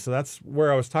 3. So that's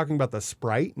where I was talking about the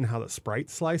sprite and how the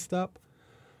sprite's sliced up.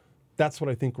 That's what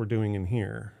I think we're doing in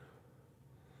here.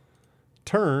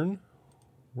 Turn,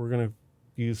 we're going to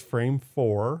use frame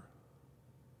 4.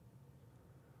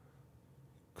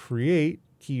 Create,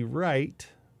 key right,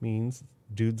 means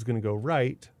dude's going to go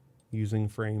right using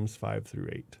frames 5 through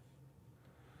 8.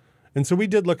 And so we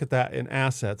did look at that in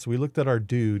assets. We looked at our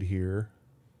dude here.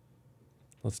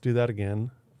 Let's do that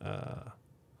again.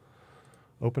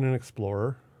 Open an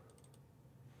Explorer.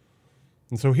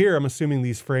 And so here I'm assuming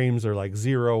these frames are like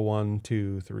 0, 1,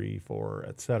 2, 3, 4,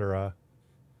 etc.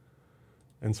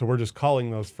 And so we're just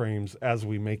calling those frames as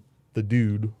we make the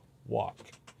dude walk.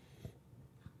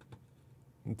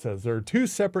 It says there are two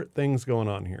separate things going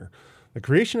on here. The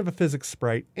creation of a physics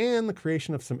sprite and the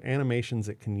creation of some animations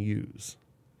it can use.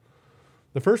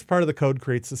 The first part of the code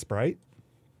creates the sprite.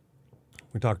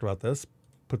 We talked about this.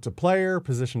 Puts a player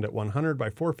positioned at 100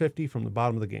 by 450 from the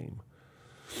bottom of the game.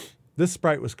 This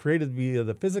sprite was created via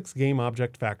the physics game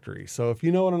object factory. So if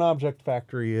you know what an object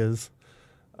factory is,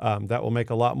 that will make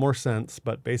a lot more sense.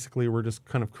 But basically, we're just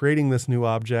kind of creating this new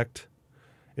object.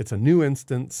 It's a new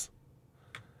instance.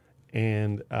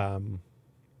 And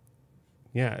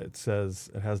yeah, it says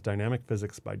it has dynamic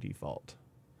physics by default.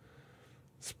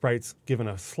 Sprite's given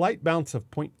a slight bounce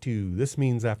of 0.2. This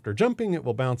means after jumping, it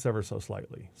will bounce ever so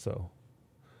slightly. So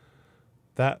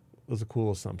that was a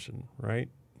cool assumption, right?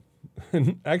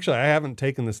 And actually, I haven't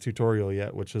taken this tutorial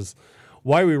yet, which is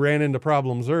why we ran into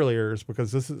problems earlier, is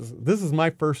because this is my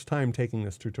first time taking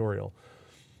this tutorial.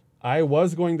 I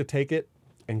was going to take it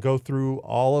and go through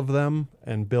all of them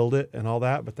and build it and all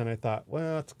that, but then I thought,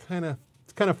 well, it's kind of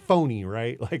phony,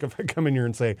 right? Like if I come in here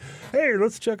and say, hey,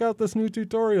 let's check out this new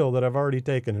tutorial that I've already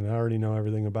taken and I already know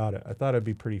everything about it. I thought it'd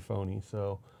be pretty phony,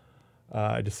 so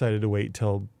I decided to wait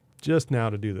till just now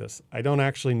to do this. I don't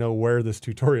actually know where this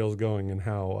tutorial is going and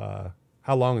how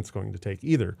long it's going to take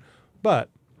either, but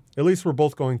at least we're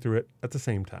both going through it at the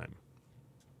same time.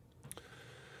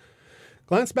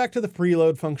 Glance back to the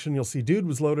preload function. You'll see dude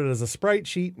was loaded as a sprite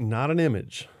sheet, not an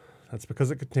image. That's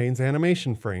because it contains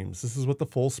animation frames. This is what the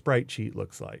full sprite sheet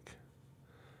looks like.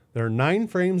 There are 9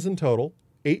 frames in total,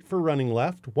 8 for running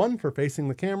left, 1 for facing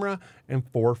the camera, and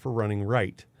 4 for running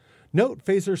right. Note,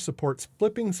 Phaser supports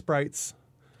flipping sprites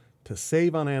to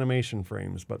save on animation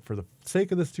frames, but for the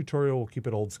sake of this tutorial, we'll keep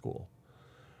it old school.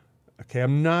 Okay,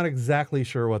 I'm not exactly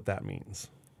sure what that means,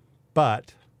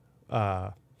 but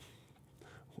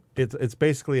it's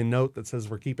basically a note that says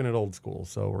we're keeping it old school,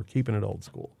 so we're keeping it old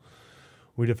school.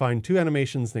 We defined 2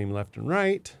 animations named left and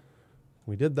right.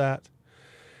 We did that.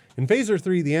 In Phaser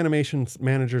 3, the animation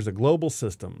manager is a global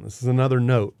system. This is another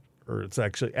note, or it's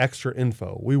actually extra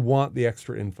info. We want the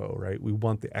extra info, right? We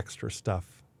want the extra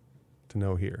stuff to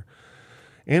know here.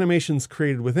 Animations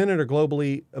created within it are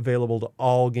globally available to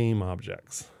all game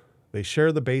objects. They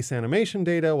share the base animation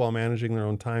data while managing their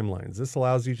own timelines. This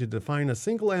allows you to define a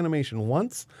single animation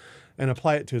once and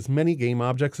apply it to as many game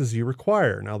objects as you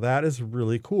require. Now that is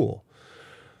really cool.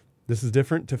 This is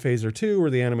different to Phaser 2,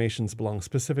 where the animations belong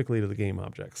specifically to the game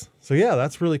objects. So yeah,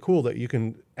 that's really cool that you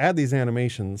can add these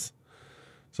animations.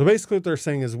 So basically what they're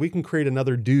saying is we can create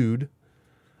another dude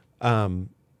and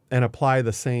apply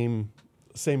the same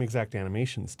exact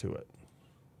animations to it,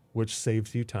 which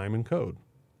saves you time and code.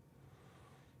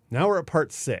 Now we're at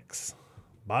part 6,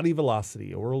 body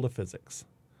velocity, a world of physics.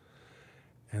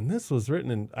 And this was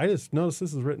written in, I just noticed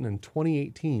this was written in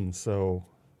 2018, so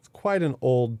it's quite an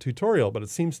old tutorial, but it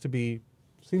seems to be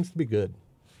good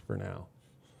for now.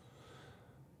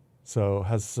 So it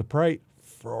has a sprite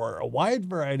for a wide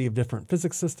variety of different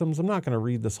physics systems. I'm not going to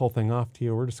read this whole thing off to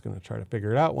you. We're just going to try to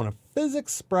figure it out. When a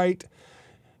physics sprite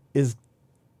is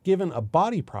given a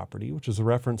body property, which is a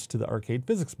reference to the arcade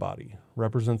physics body,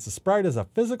 represents the sprite as a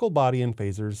physical body in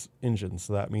Phaser's engine.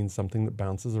 So that means something that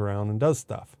bounces around and does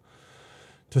stuff.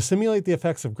 To simulate the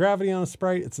effects of gravity on a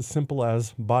sprite, it's as simple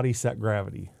as body set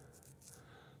gravity.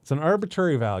 It's an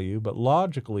arbitrary value, but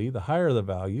logically, the higher the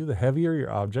value, the heavier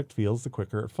your object feels, the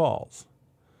quicker it falls.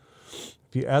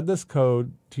 If you add this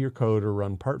code to your code or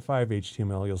run part 5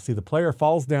 HTML, you'll see the player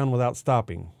falls down without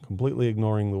stopping, completely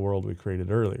ignoring the world we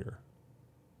created earlier.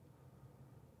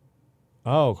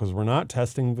 Oh, because we're not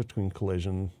testing between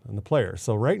collision and the player.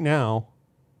 So right now,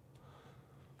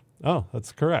 oh,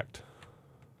 that's correct.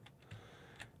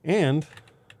 And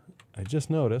I just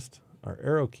noticed our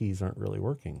arrow keys aren't really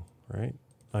working, right?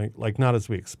 Like not as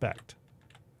we expect,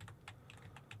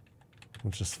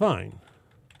 which is fine,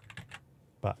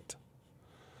 but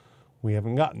we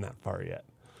haven't gotten that far yet.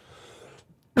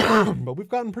 But we've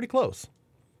gotten pretty close,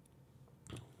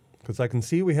 because I can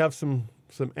see we have some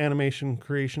animation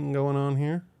creation going on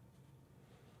here.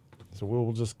 So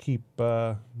we'll just keep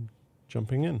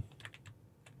jumping in.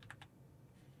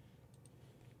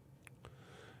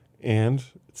 And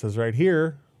it says right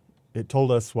here, it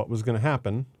told us what was going to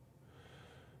happen.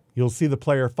 You'll see the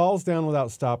player falls down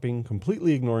without stopping,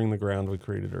 completely ignoring the ground we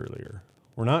created earlier.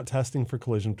 We're not testing for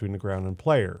collision between the ground and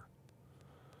player.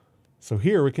 So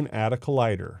here we can add a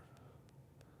collider.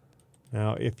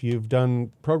 Now, if you've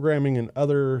done programming in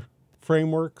other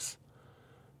frameworks,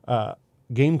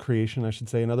 game creation, I should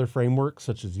say, in other frameworks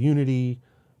such as Unity,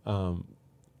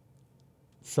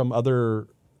 some other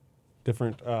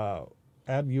different,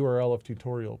 add URL of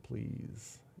tutorial,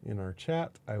 please, in our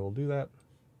chat. I will do that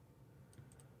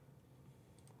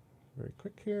very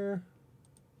quick here.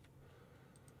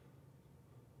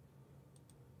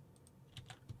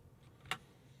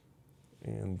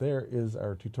 And there is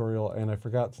our tutorial. And I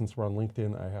forgot, since we're on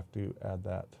LinkedIn, I have to add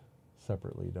that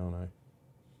separately, don't I?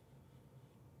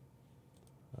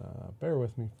 Bear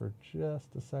with me for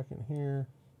just a second here.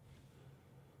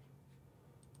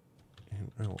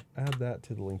 And I will add that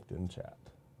to the LinkedIn chat.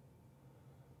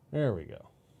 There we go.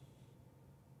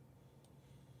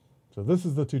 So this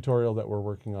is the tutorial that we're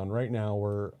working on right now.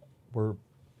 We're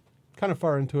kind of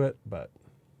far into it, but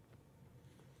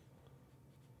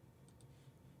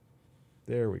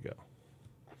there we go.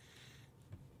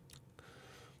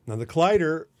 Now the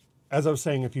collider, as I was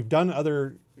saying, if you've done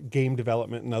other game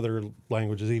development in other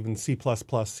languages, even C++, C#,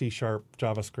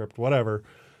 JavaScript, whatever,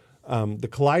 the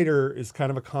collider is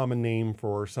kind of a common name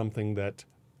for something that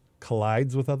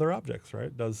collides with other objects, right?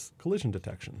 It does collision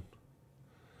detection.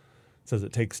 It says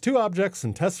it takes 2 objects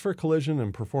and tests for collision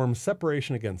and performs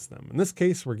separation against them. In this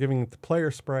case, we're giving it the player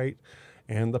sprite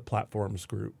and the platforms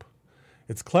group.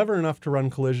 It's clever enough to run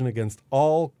collision against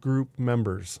all group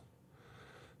members.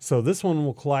 So this one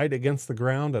will collide against the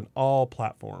ground and all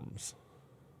platforms.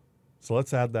 So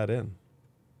let's add that in.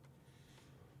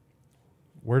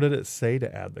 Where did it say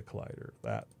to add the collider?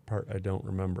 That part I don't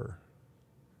remember.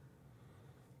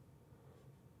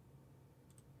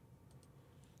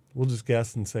 We'll just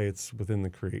guess and say it's within the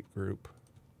create group.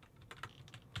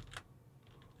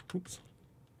 Oops.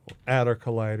 We'll add our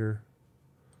collider.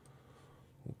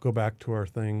 We'll go back to our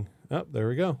thing. Oh, there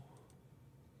we go.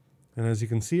 And as you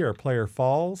can see, our player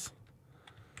falls,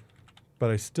 but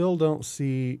I still don't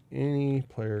see any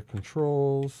player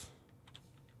controls.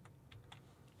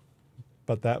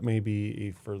 But that may be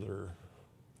a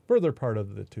further part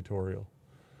of the tutorial.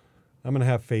 I'm going to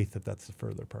have faith that that's the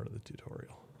further part of the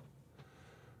tutorial.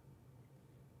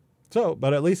 So,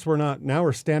 but at least now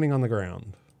we're standing on the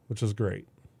ground, which is great.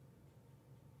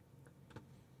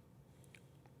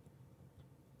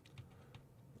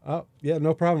 Oh, yeah,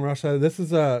 no problem, Rasha. This is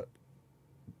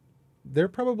there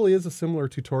probably is a similar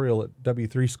tutorial at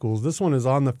W3 Schools. This one is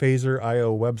on the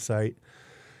Phaser.io website.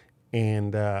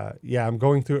 And yeah, I'm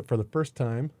going through it for the first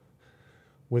time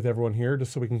with everyone here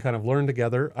just so we can kind of learn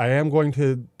together. I am going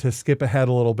to skip ahead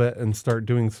a little bit and start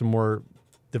doing some more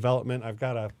development. I've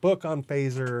got a book on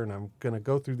Phaser, and I'm going to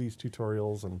go through these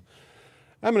tutorials, and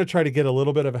I'm going to try to get a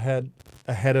little bit of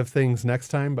ahead of things next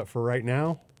time. But for right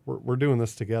now, we're doing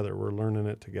this together. We're learning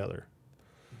it together.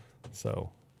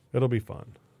 So it'll be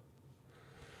fun.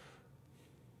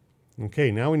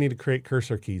 Okay, now we need to create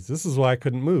cursor keys. This is why I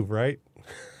couldn't move, right?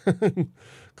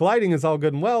 Colliding is all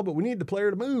good and well, but we need the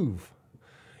player to move.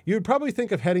 You would probably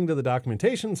think of heading to the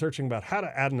documentation, searching about how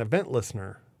to add an event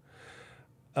listener.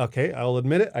 Okay, I'll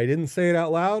admit it. I didn't say it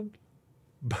out loud,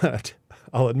 but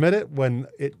I'll admit it. When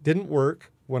it didn't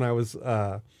work, when I was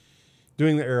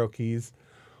doing the arrow keys,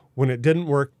 when it didn't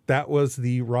work, that was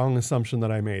the wrong assumption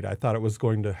that I made. I thought it was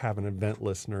going to have an event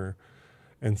listener.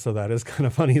 And so that is kind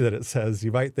of funny that it says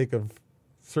you might think of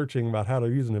searching about how to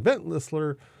use an event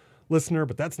listener,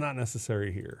 but that's not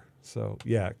necessary here. So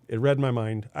yeah, it read my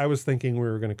mind. I was thinking we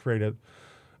were going to create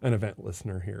an event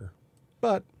listener here,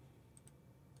 but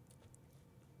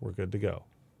we're good to go.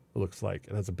 It looks like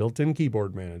it has a built-in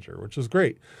keyboard manager, which is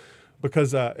great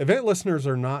because event listeners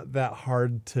are not that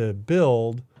hard to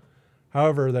build.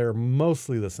 However, they're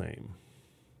mostly the same.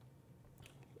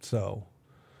 So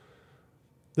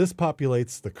this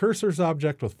populates the cursors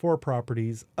object with 4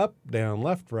 properties, up, down,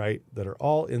 left, right, that are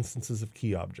all instances of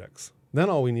key objects. Then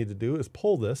all we need to do is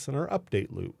pull this in our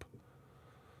update loop.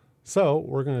 So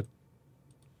we're going to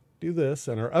do this,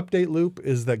 and our update loop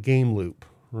is that game loop.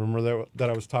 Remember that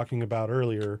I was talking about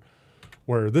earlier,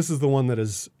 where this is the one that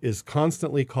is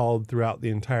constantly called throughout the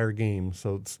entire game.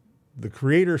 So it's the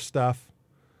creator stuff.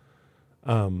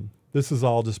 This is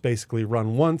all just basically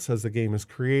run once as the game is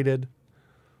created.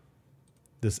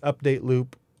 This update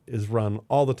loop is run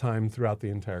all the time throughout the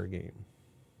entire game.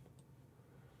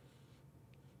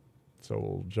 So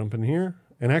we'll jump in here.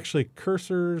 And actually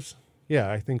cursors,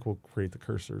 yeah, I think we'll create the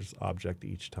cursors object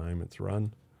each time it's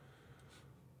run.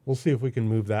 We'll see if we can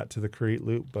move that to the create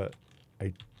loop, but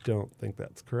I don't think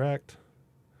that's correct.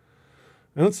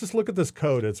 And let's just look at this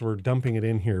code as we're dumping it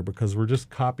in here because we're just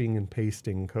copying and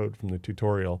pasting code from the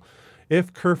tutorial.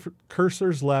 If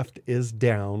cursors left is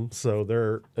down, so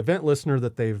their event listener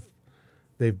that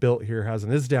they've built here has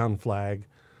an is down flag,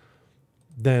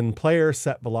 then player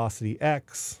set velocity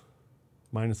x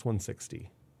minus 160.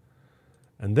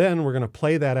 And then we're going to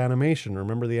play that animation.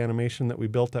 Remember the animation that we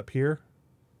built up here?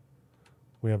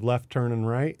 We have left turn and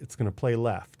right. It's going to play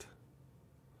left.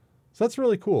 So that's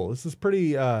really cool. This is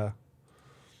pretty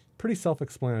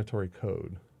self-explanatory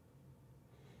code.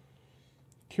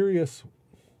 Curious.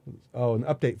 Oh, an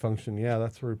update function. Yeah,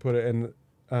 that's where we put it.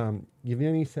 And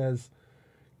Yevgeny says,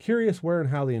 curious where and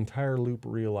how the entire loop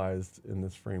realized in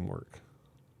this framework.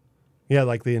 Yeah,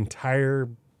 like the entire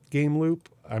game loop.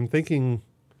 I'm thinking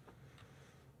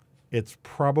it's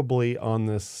probably on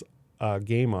this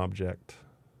game object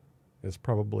is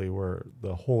probably where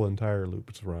the whole entire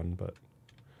loop is run, but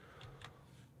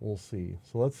we'll see.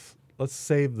 So let's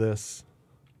save this.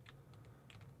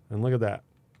 And look at that.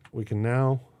 We can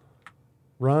now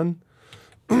run.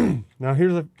 Now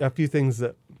here's a few things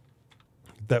that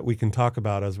we can talk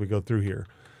about as we go through here.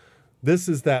 This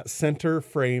is that center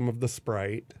frame of the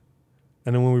sprite.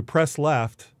 And then when we press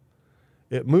left,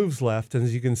 it moves left. And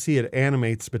as you can see, it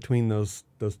animates between those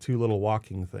two little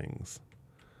walking things.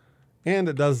 And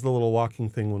it does the little walking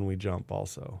thing when we jump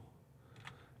also.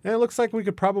 And it looks like we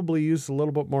could probably use a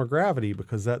little bit more gravity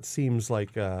because that seems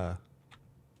like a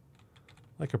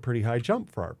pretty high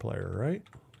jump for our player, right?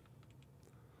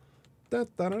 Da,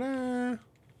 da, da, da.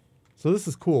 So this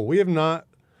is cool. We have not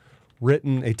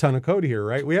written a ton of code here,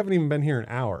 right? We haven't even been here an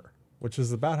hour, which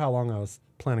is about how long I was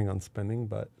planning on spending,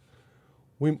 but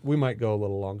we might go a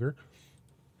little longer.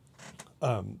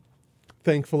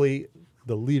 Thankfully,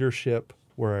 the leadership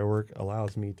where I work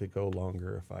allows me to go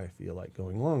longer if I feel like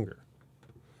going longer.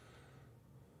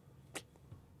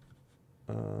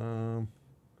 Oh,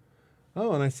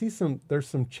 and I see there's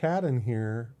some chat in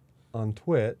here. on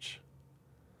Twitch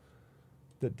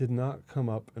that did not come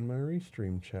up in my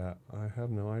Restream chat. I have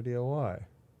no idea why.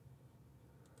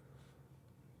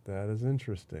 That is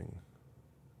interesting.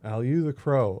 Alu the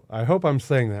Crow. I hope I'm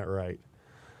saying that right.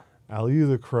 Alu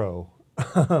the Crow.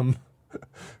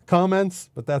 Comments,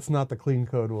 but that's not the clean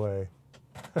code way.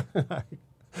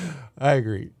 I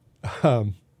agree.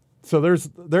 So there's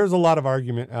a lot of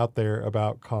argument out there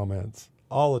about comments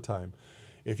all the time.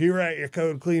 If you write your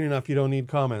code clean enough, you don't need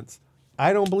comments.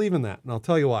 I don't believe in that, and I'll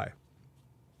tell you why.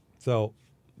 So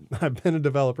I've been a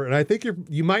developer, and I think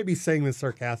you might be saying this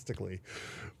sarcastically,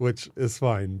 which is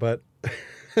fine, but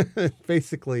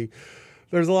basically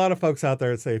there's a lot of folks out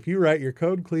there that say if you write your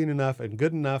code clean enough and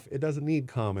good enough, it doesn't need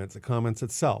comments. It comments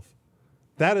itself.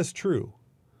 That is true.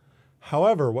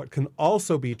 However, what can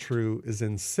also be true is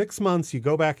in 6 months, you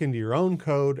go back into your own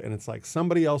code and it's like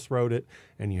somebody else wrote it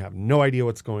and you have no idea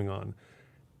what's going on.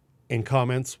 And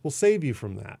comments will save you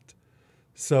from that.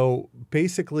 So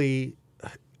basically,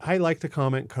 I like to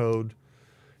comment code.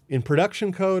 In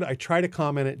production code, I try to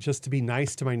comment it just to be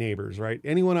nice to my neighbors, right?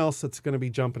 Anyone else that's going to be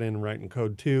jumping in and writing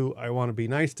code too, I want to be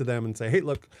nice to them and say, hey,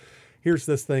 look, here's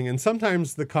this thing. And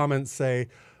sometimes the comments say,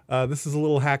 this is a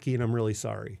little hacky and I'm really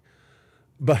sorry.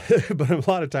 But a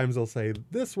lot of times they'll say,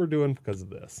 this we're doing because of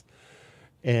this.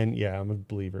 And yeah, I'm a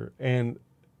believer. And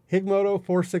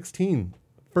Higmoto416,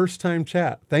 first time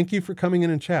chat. Thank you for coming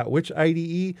in and chat. Which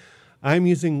IDE? I'm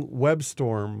using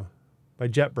WebStorm by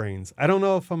JetBrains. I don't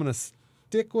know if I'm going to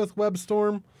stick with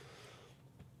WebStorm,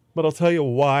 but I'll tell you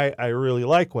why I really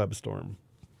like WebStorm.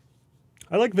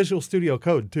 I like Visual Studio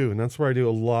Code too, and that's where I do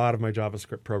a lot of my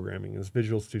JavaScript programming is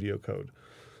Visual Studio Code.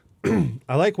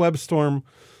 I like WebStorm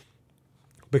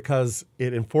because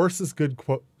it enforces good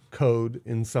code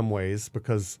in some ways,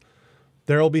 because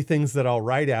there'll be things that I'll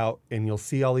write out and you'll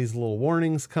see all these little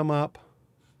warnings come up.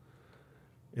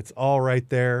 It's all right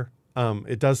there.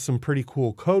 It does some pretty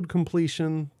cool code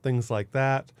completion, things like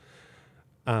that.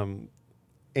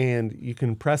 And you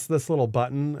can press this little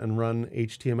button and run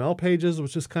HTML pages,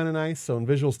 which is kind of nice. So in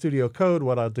Visual Studio Code,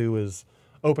 what I'll do is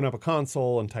open up a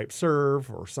console and type serve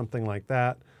or something like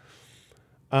that.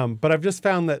 But I've just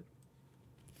found that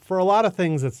for a lot of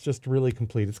things, it's just really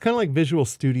complete. It's kind of like Visual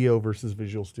Studio versus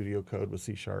Visual Studio Code with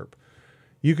C#.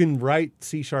 You can write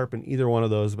C# in either one of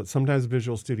those, but sometimes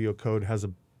Visual Studio Code has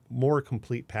a more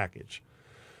complete package.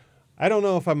 I don't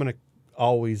know if I'm going to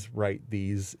always write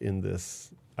these in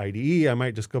this IDE. I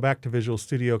might just go back to Visual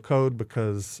Studio Code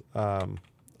because I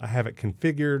have it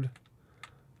configured.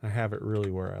 I have it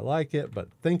really where I like it, but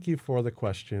thank you for the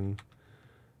question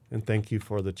and thank you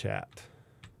for the chat.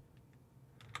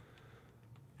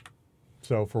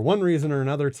 So for one reason or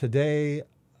another today,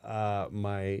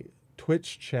 my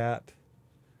Twitch chat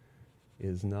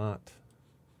is not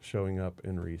showing up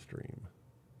in Restream.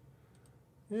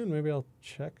 And maybe I'll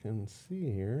check and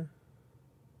see here.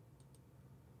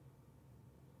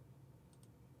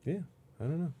 Yeah, I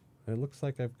don't know. It looks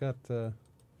like I've got, there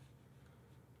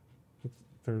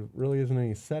really isn't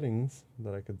any settings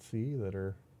that I could see that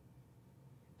are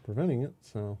preventing it.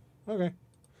 So, okay.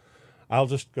 I'll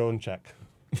just go and check.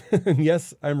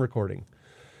 Yes, I'm recording.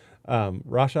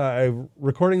 Rasha, I'm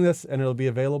recording this and it'll be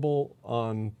available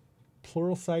on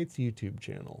Pluralsight's YouTube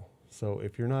channel. So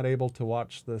if you're not able to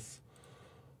watch this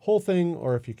whole thing,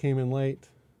 or if you came in late,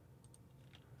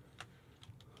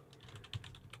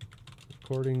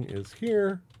 recording is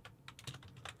here.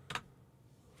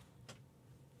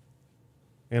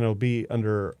 And it'll be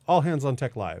under All Hands on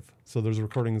Tech Live. So there's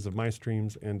recordings of my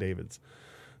streams and David's.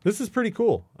 This is pretty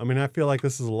cool. I mean, I feel like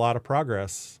this is a lot of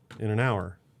progress in an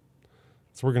hour.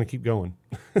 So we're going to keep going.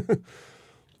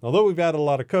 Although we've added a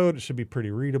lot of code, it should be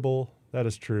pretty readable. That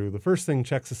is true. The first thing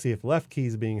checks to see if left key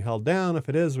is being held down. If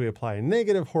it is, we apply a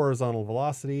negative horizontal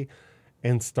velocity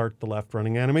and start the left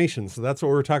running animation. So that's what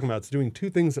we're talking about. It's doing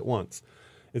two things at once.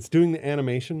 It's doing the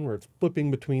animation where it's flipping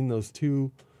between those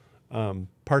two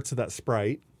parts of that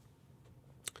sprite.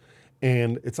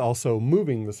 And it's also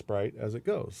moving the sprite as it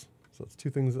goes. So it's two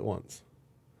things at once.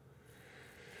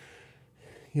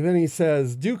 Then he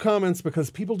says, do comments because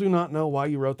people do not know why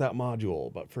you wrote that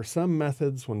module. But for some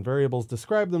methods, when variables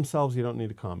describe themselves, you don't need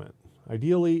to comment.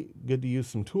 Ideally, good to use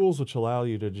some tools which allow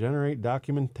you to generate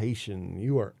documentation.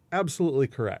 You are absolutely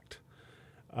correct.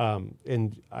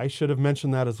 And I should have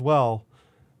mentioned that as well,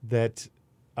 that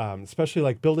especially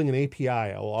like building an API,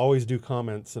 I will always do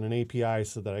comments in an API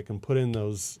so that I can put in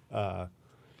those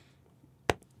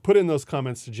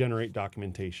comments to generate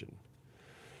documentation.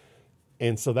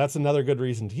 And so that's another good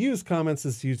reason to use comments,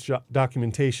 is to use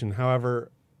documentation.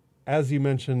 However, as you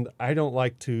mentioned, I don't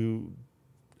like to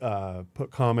put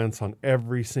comments on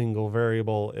every single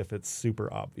variable if it's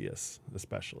super obvious,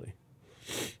 especially.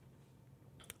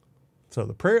 So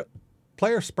the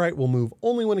player sprite will move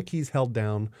only when a key is held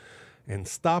down and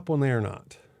stop when they are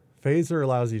not. Phaser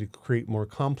allows you to create more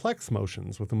complex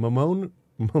motions with a momentum.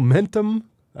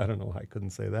 I don't know why I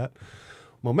couldn't say that.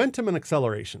 Momentum and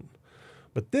acceleration.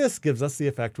 But this gives us the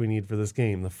effect we need for this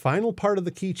game. The final part of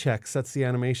the key check sets the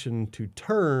animation to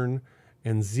turn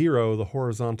and 0 the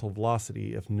horizontal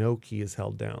velocity if no key is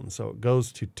held down. So it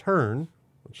goes to turn,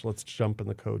 which let's jump in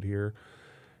the code here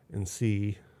and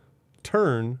see.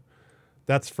 Turn,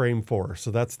 that's frame 4.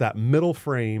 So that's that middle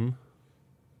frame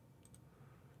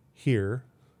here.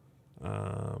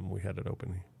 We had it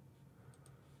open.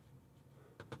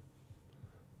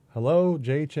 Hello,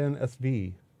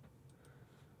 JHNSV.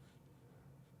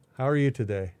 How are you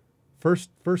today?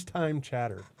 First time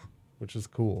chatter, which is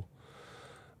cool.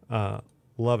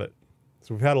 Love it.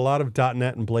 So we've had a lot of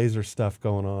 .NET and Blazor stuff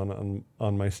going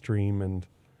on my stream, and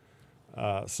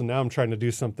so now I'm trying to do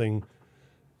something.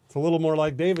 It's a little more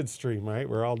like David's stream, right?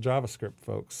 We're all JavaScript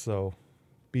folks, so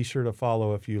be sure to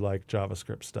follow if you like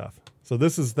JavaScript stuff. So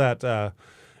this is that.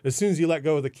 As soon as you let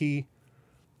go of the key,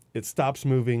 it stops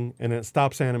moving and it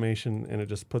stops animation, and it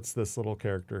just puts this little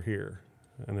character here.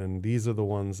 And then these are the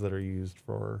ones that are used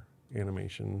for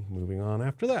animation moving on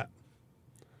after that.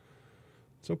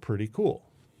 So pretty cool.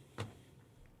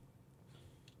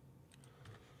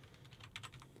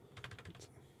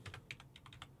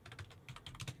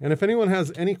 And if anyone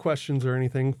has any questions or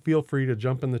anything, feel free to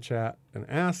jump in the chat and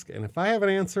ask. And if I have an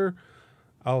answer,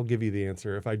 I'll give you the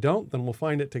answer. If I don't, then we'll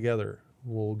find it together.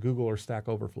 We'll Google or Stack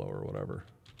Overflow or whatever.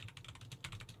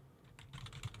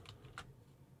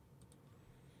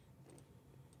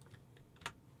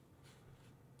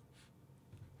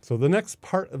 So the next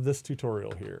part of this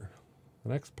tutorial here, the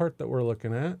next part that we're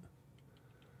looking at,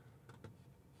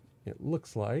 it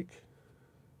looks like,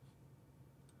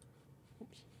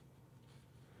 oops.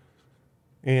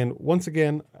 And once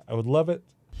again, I would love it.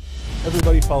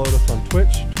 Everybody followed us on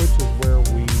Twitch. Twitch is where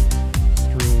we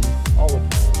stream all the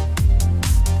time.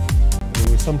 I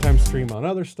mean, we sometimes stream on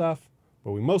other stuff,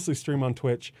 but we mostly stream on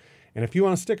Twitch. And if you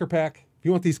want a sticker pack, if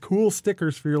you want these cool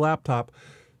stickers for your laptop,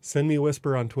 send me a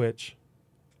whisper on Twitch.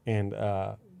 And,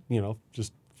 you know,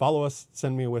 just follow us,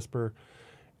 send me a whisper,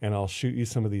 and I'll shoot you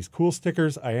some of these cool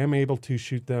stickers. I am able to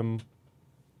shoot them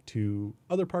to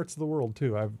other parts of the world,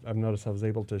 too. I've noticed I was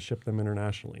able to ship them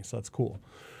internationally, so that's cool.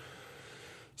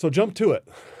 So jump to it.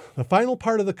 The final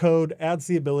part of the code adds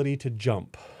the ability to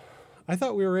jump. I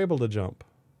thought we were able to jump.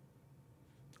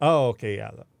 Oh, okay, yeah.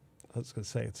 I was going to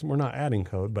say, we're not adding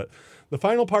code, but the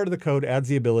final part of the code adds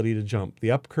the ability to jump.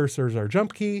 The up cursor is our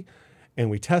jump key, and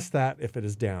we test that if it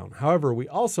is down. However, we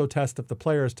also test if the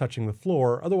player is touching the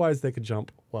floor. Otherwise, they could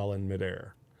jump while in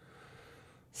midair.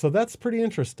 So that's pretty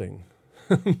interesting.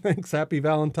 Thanks. Happy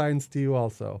Valentine's to you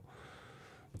also.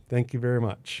 Thank you very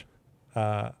much.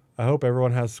 I hope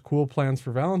everyone has cool plans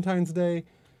for Valentine's Day.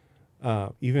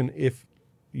 Even if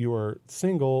you're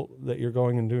single, that you're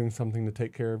going and doing something to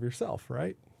take care of yourself,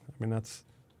 right? I mean,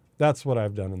 that's what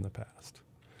I've done in the past.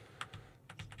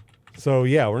 So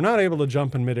yeah, we're not able to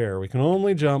jump in midair. We can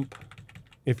only jump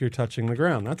if you're touching the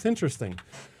ground. That's interesting,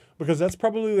 because that's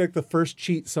probably like the first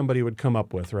cheat somebody would come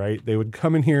up with, right? They would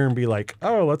come in here and be like,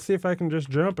 oh, let's see if I can just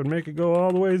jump and make it go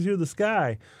all the way through the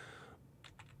sky.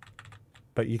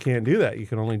 But you can't do that. You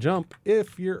can only jump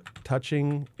if you're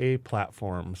touching a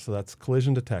platform. So that's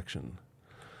collision detection.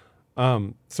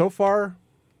 So far,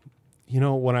 you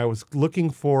know, when I was looking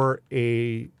for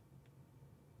a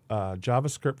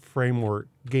JavaScript framework,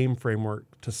 game framework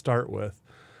to start with,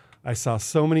 I saw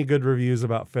so many good reviews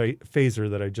about Phaser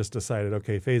that I just decided,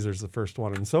 okay, Phaser's the first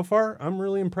one. And so far, I'm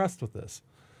really impressed with this.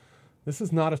 This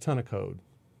is not a ton of code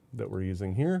that we're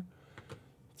using here.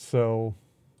 So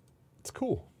it's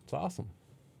cool. It's awesome.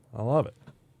 I love it.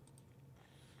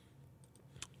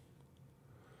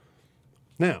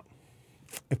 Now,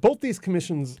 if both these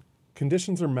conditions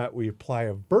are met, we apply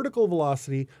a vertical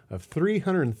velocity of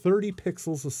 330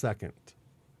 pixels a second.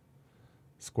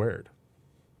 Squared.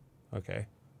 Okay.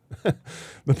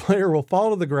 The player will fall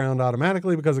to the ground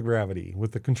automatically because of gravity.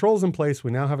 With the controls in place, we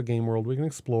now have a game world we can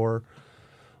explore.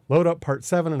 Load up part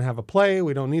 7 and have a play.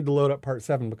 We don't need to load up part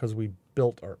 7 because we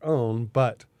built our own,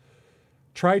 but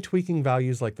try tweaking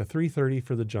values like the 330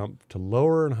 for the jump to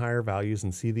lower and higher values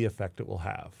and see the effect it will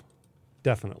have.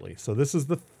 Definitely. So this is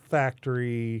the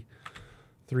factory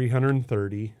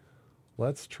 330.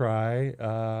 Let's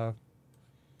try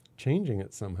changing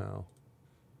it somehow.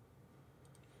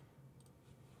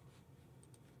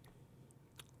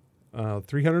 Uh,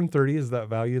 330 is that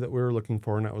value that we were looking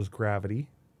for, and that was gravity.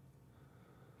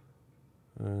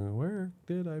 Where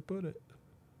did I put it?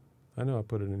 I know I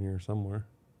put it in here somewhere.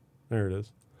 There it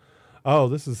is. Oh,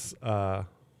 this is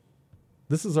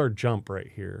our jump right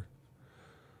here.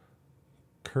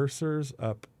 Cursor's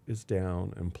up is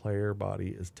down and player body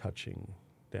is touching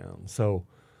down. So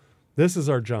this is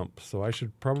our jump. So I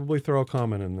should probably throw a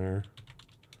comment in there.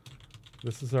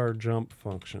 This is our jump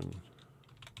function.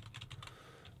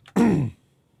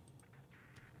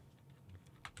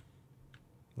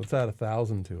 Let's add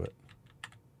 1,000 to it.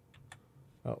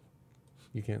 Oh,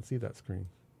 you can't see that screen.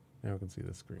 Now we can see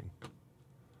this screen.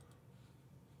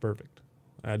 Perfect.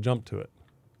 Add jump to it.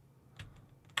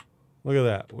 Look at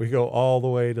that. We go all the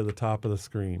way to the top of the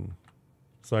screen.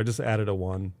 So I just added a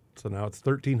 1. So now it's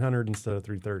 1,300 instead of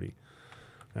 330.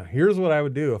 Now here's what I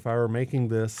would do if I were making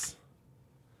this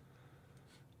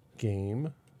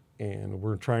game. And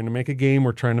we're trying to make a game.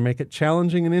 We're trying to make it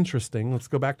challenging and interesting. Let's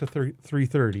go back to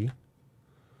 330.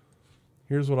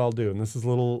 Here's what I'll do. And this is a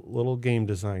little game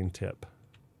design tip.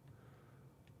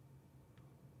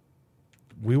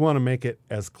 We want to make it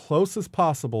as close as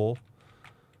possible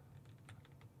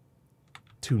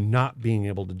to not being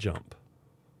able to jump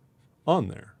on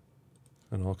there.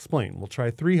 And I'll explain. We'll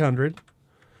try 300,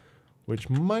 which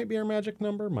might be our magic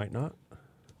number, might not.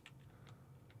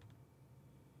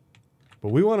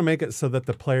 But we want to make it so that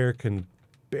the player can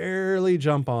barely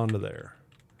jump onto there.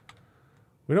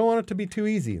 We don't want it to be too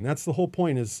easy. And that's the whole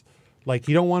point is, like,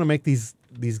 you don't want to make these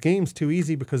games too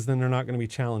easy because then they're not going to be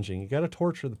challenging. You got to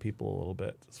torture the people a little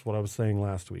bit. That's what I was saying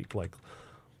last week. Like,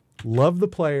 love the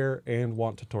player and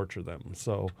want to torture them.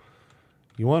 So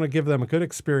you want to give them a good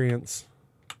experience,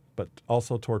 but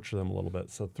also torture them a little bit.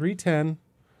 So 310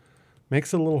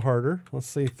 makes it a little harder. Let's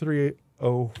say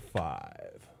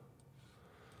 305.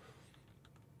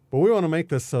 But we want to make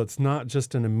this so it's not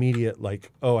just an immediate,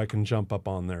 like, oh, I can jump up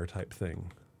on there type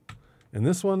thing. And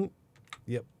this one,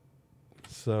 yep.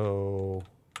 So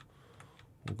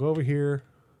we'll go over here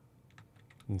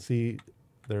and see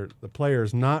the player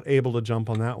is not able to jump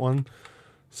on that one.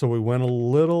 So we went a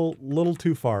little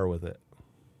too far with it.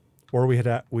 Or we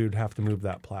would have to move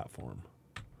that platform.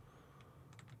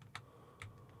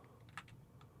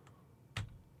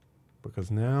 Because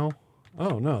now,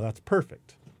 oh no, that's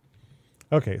perfect.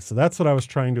 Okay, so that's what I was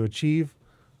trying to achieve.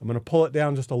 I'm going to pull it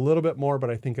down just a little bit more, but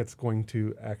I think it's going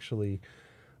to actually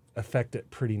affect it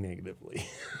pretty negatively,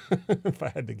 if I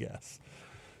had to guess.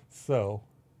 So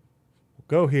we'll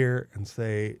go here and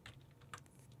say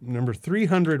number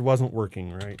 300 wasn't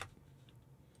working, right?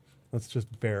 Let's just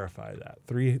verify that.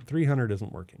 300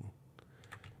 isn't working.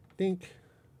 Dink.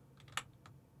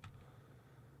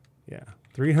 Yeah,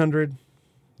 300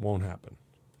 won't happen.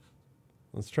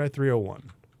 Let's try 301.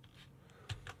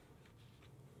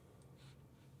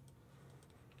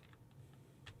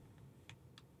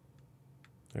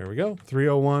 There we go,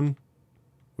 301.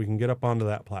 We can get up onto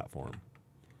that platform.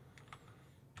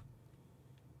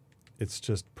 It's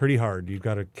just pretty hard. You've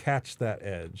got to catch that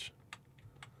edge.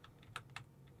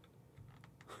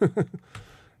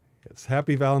 It's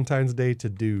Happy Valentine's Day to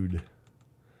Dude.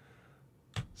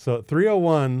 So at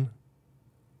 301,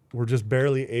 we're just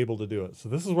barely able to do it. So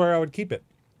this is where I would keep it.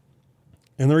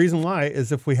 And the reason why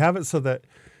is if we have it so that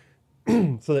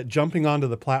so that jumping onto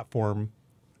the platform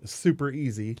is super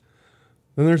easy,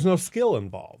 then there's no skill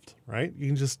involved, right? You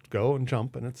can just go and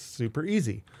jump and it's super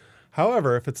easy.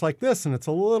 However, if it's like this and it's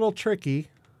a little tricky,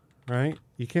 right?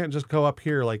 You can't just go up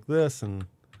here like this and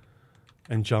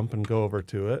jump and go over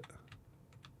to it.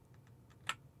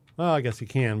 Well, I guess you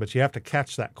can, but you have to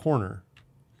catch that corner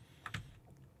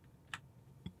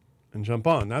and jump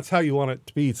on. That's how you want it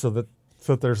to be so that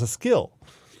there's a skill.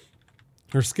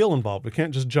 There's skill involved. We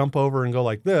can't just jump over and go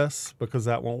like this because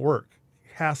that won't work.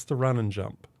 It has to run and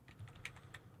jump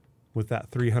with that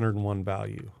 301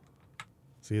 value.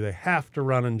 See, they have to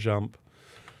run and jump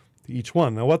to each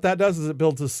one. Now what that does is it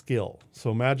builds a skill. So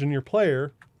imagine your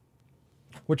player,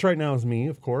 which right now is me,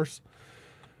 of course.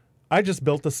 I just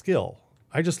built a skill.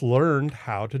 I just learned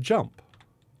how to jump.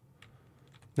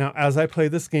 Now, as I play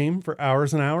this game for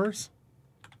hours and hours,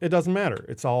 it doesn't matter.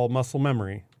 It's all muscle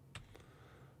memory.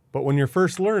 But when you're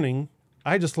first learning,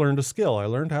 I just learned a skill. I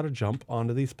learned how to jump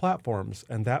onto these platforms,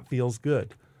 and that feels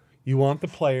good. You want the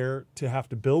player to have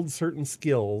to build certain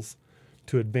skills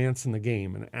to advance in the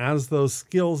game. And as those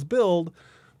skills build,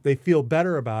 they feel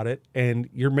better about it, and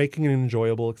you're making an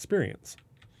enjoyable experience.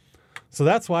 So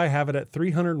that's why I have it at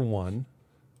 301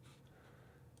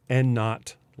 and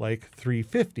not like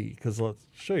 350, because let's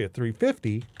show you,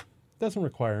 350 doesn't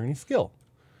require any skill.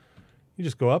 You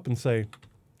just go up and say,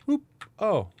 whoop,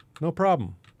 oh, no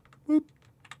problem. Whoop,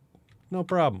 no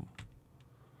problem.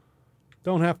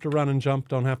 Don't have to run and jump,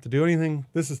 don't have to do anything.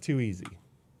 This is too easy.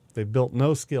 They've built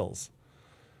no skills.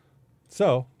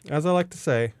 So, as I like to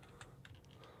say,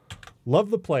 love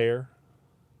the player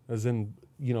as in,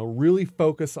 really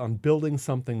focus on building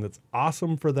something that's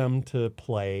awesome for them to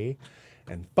play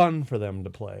and fun for them to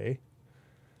play.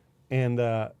 And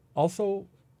also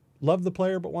love the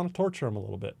player, but want to torture them a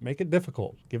little bit. Make it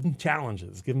difficult. Give them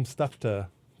challenges. Give them stuff to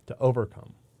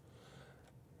overcome.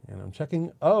 And I'm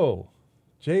checking. Oh,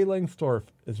 Jay Langsdorff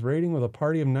is rating with a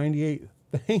party of 98.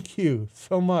 Thank you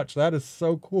so much. That is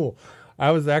so cool.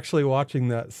 I was actually watching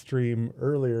that stream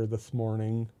earlier this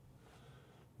morning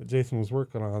that Jason was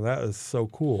working on. That is so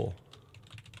cool.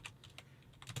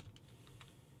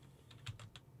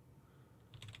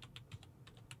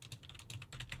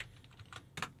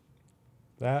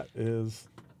 That is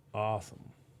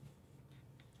awesome.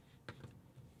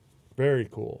 Very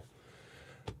cool.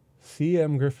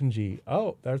 CM Griffin G.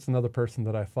 Oh, that's another person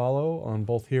that I follow on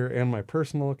both here and my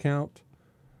personal account.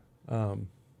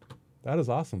 That is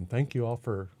awesome. Thank you all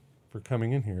for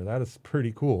coming in here. That is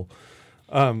pretty cool.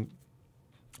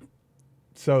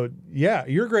 So yeah,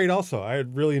 you're great also. I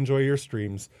really enjoy your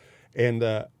streams.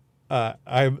 And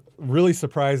I'm really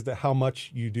surprised at how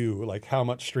much you do, like how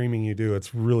much streaming you do.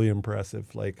 It's really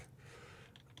impressive. Like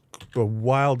a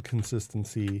wild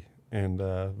consistency and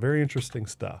very interesting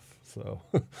stuff. So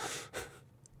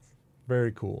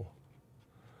very cool.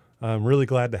 I'm really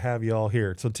glad to have you all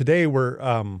here. So today we're,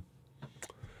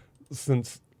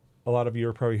 since a lot of you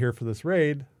are probably here for this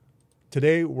raid,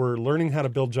 today we're learning how to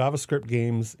build JavaScript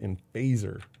games in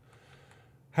Phaser.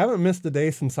 Haven't missed a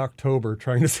day since October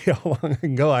trying to see how long I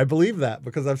can go. I believe that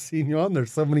because I've seen you on there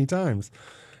so many times.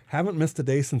 Haven't missed a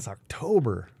day since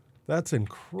October. That's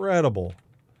incredible.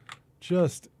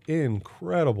 Just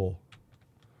incredible.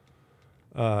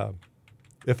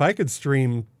 If I could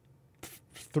stream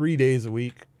 3 days a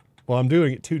week, well, I'm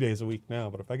doing it 2 days a week now,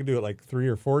 but if I could do it like 3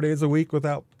 or 4 days a week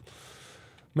without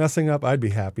messing up, I'd be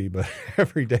happy. But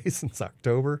every day since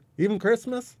October, even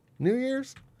Christmas, New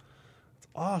Year's, it's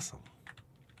awesome.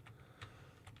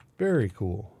 Very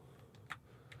cool.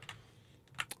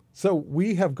 So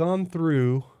we have gone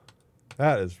through,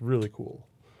 that is really cool.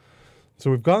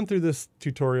 So we've gone through this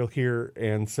tutorial here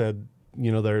and said,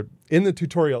 there in the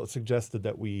tutorial, it suggested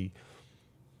that we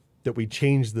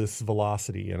change this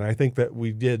velocity. And I think that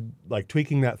we did like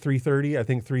tweaking that 330. I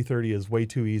think 330 is way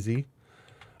too easy.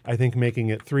 I think making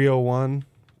it 301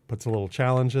 puts a little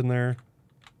challenge in there.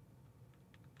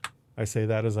 I say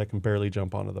that as I can barely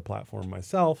jump onto the platform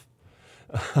myself.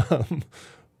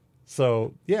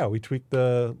 So yeah, we tweaked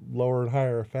the lower and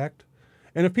higher effect.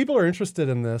 And if people are interested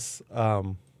in this,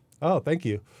 oh, thank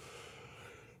you.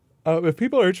 If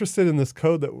people are interested in this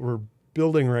code that we're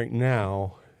building right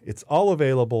now, it's all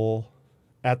available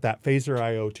at that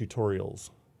Phaser.io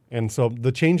tutorials. And so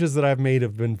the changes that I've made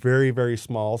have been very, very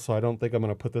small. So I don't think I'm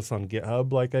going to put this on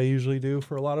GitHub like I usually do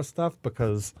for a lot of stuff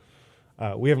because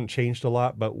we haven't changed a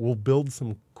lot, but we'll build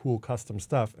some cool custom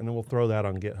stuff and then we'll throw that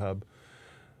on GitHub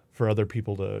for other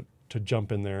people to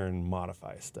jump in there and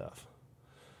modify stuff.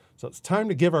 So it's time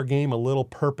to give our game a little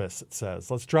purpose, it says.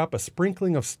 Let's drop a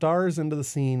sprinkling of stars into the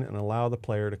scene and allow the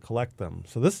player to collect them.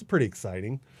 So this is pretty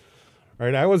exciting. All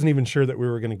right, I wasn't even sure that we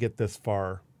were going to get this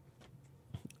far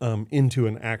into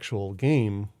an actual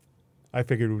game. I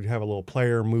figured we'd have a little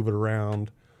player, move it around,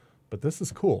 but this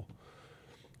is cool.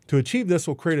 To achieve this,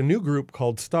 we'll create a new group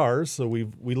called stars. So we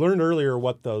learned earlier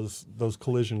what those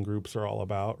collision groups are all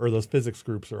about, or those physics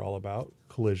groups are all about,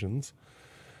 collisions.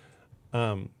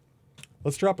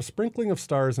 Let's drop a sprinkling of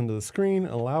stars into the screen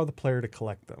and allow the player to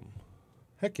collect them.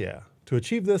 Heck yeah. To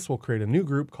achieve this, we'll create a new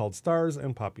group called stars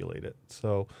and populate it.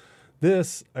 So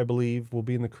this, I believe, will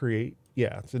be in the create.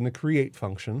 Yeah, it's in the create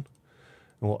function.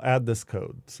 And we'll add this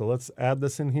code. So let's add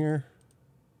this in here.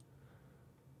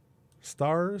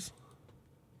 Stars.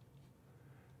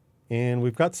 And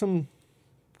we've got some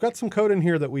code in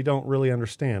here that we don't really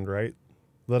understand, right?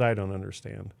 That I don't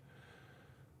understand.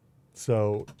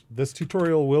 So this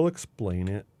tutorial will explain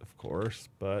it, of course,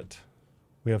 but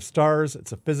we have stars.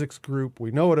 It's a physics group.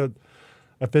 We know what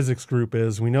a physics group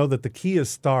is. We know that the key is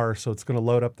star, so it's going to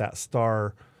load up that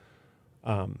star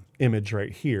image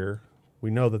right here.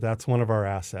 We know that that's one of our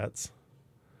assets.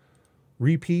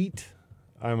 Repeat,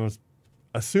 I'm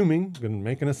assuming, going to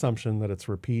make an assumption that it's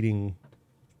repeating,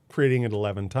 creating it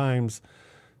 11 times,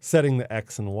 setting the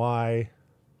X and Y,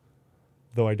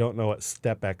 though I don't know what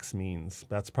step X means.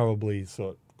 That's probably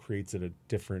so it creates it at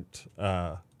different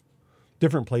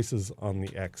places on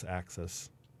the X axis.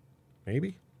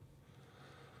 Maybe?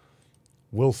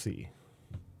 We'll see.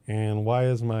 And why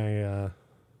is my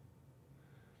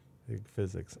big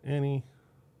physics any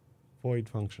void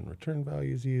function return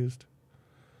values used?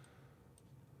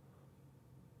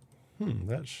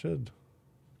 That should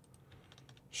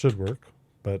work,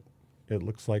 but it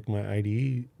looks like my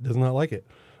IDE does not like it.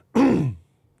 in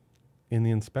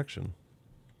the inspection.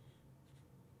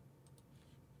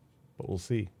 But we'll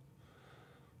see.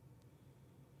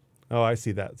 Oh, I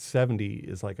see that. 70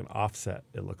 is like an offset,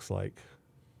 it looks like.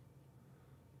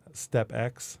 Step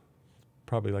X,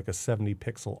 probably like a 70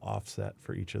 pixel offset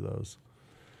for each of those.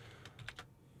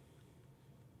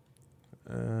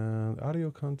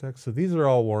 Audio context. So these are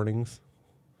all warnings.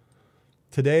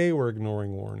 Today we're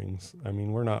ignoring warnings. I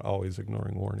mean, we're not always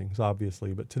ignoring warnings,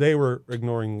 obviously, but today we're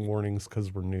ignoring warnings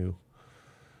because we're new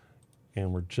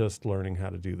and we're just learning how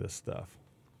to do this stuff.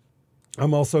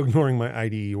 I'm also ignoring my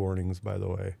IDE warnings, by the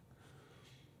way.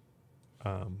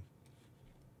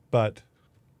 But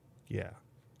yeah,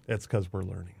 it's because we're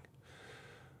learning.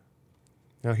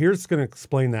 Now here's going to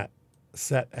explain that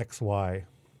set XY,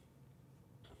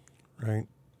 right?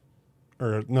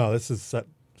 Or no, this is set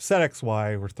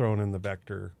XY. We're throwing in the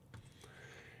vector.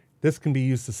 This can be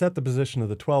used to set the position of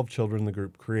the 12 children the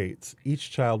group creates. Each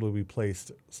child will be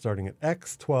placed starting at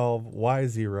X12,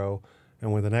 Y0,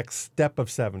 and with an X step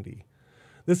of 70.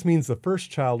 This means the first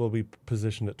child will be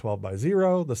positioned at 12 by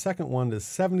 0. The second one is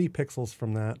 70 pixels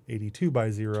from that, 82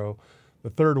 by 0. The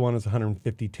third one is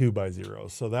 152 by 0.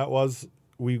 So that was,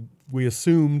 we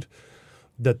assumed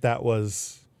that that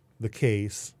was the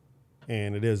case,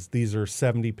 and it is. These are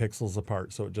 70 pixels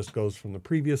apart. So it just goes from the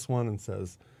previous one and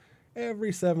says,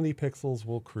 every 70 pixels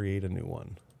will create a new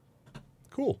one.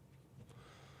 Cool.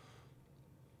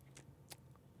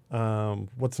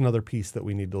 What's another piece that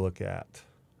we need to look at?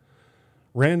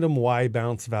 Random Y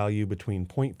bounce value between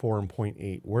 0.4 and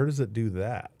 0.8. Where does it do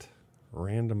that?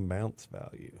 Random bounce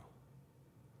value.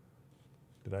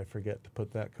 Did I forget to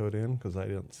put that code in? Because I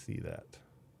didn't see that.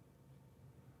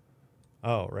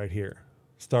 Oh, right here.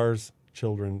 Stars,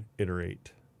 children,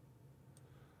 iterate.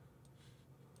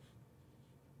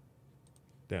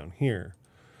 Down here.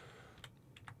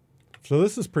 So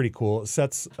this is pretty cool. It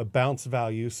sets a bounce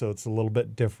value, so it's a little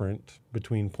bit different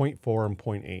between 0.4 and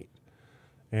 0.8.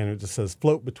 And it just says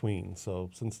float between. So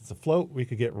since it's a float, we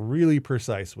could get really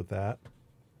precise with that.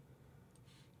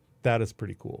 That is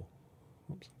pretty cool.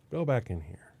 Oops, go back in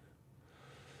here.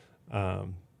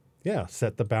 Yeah,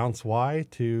 set the bounce Y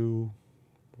to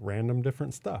random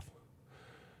different stuff.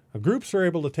 Now, groups are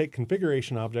able to take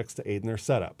configuration objects to aid in their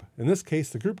setup. In this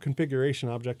case, the group configuration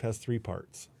object has 3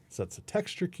 parts. It sets a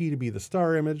texture key to be the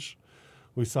star image.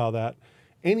 We saw that.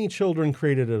 Any children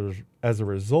created as a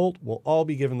result will all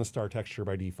be given the star texture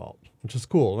by default, which is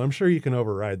cool. And I'm sure you can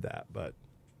override that, but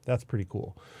that's pretty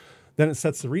cool. Then it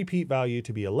sets the repeat value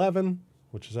to be 11,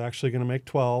 which is actually going to make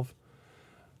 12,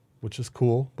 which is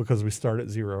cool because we start at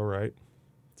 0, right?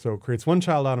 So it creates 1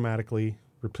 child automatically,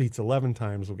 repeats 11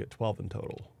 times, we'll get 12 in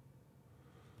total.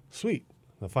 Sweet.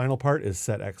 The final part is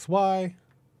set XY.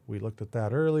 We looked at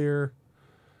that earlier.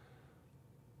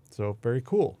 So very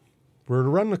cool. If we were to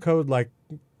run the code like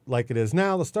it is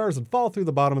now, the stars would fall through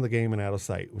the bottom of the game and out of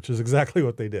sight, which is exactly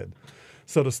what they did.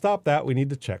 So to stop that, we need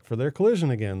to check for their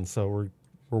collision again. So we're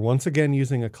once again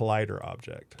using a collider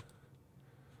object.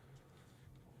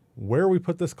 Where we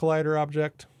put this collider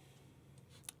object,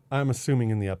 I'm assuming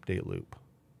in the update loop.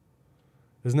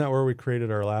 Isn't that where we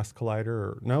created our last collider?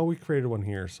 Or, no, we created one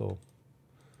here, so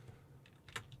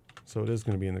it is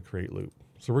going to be in the create loop.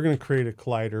 So we're going to create a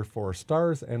collider for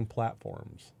stars and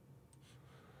platforms.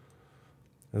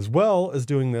 As well as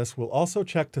doing this, we'll also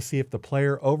check to see if the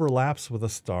player overlaps with a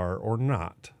star or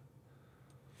not.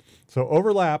 So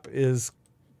overlap is,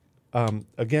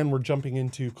 again, we're jumping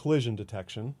into collision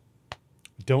detection.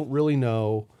 Don't really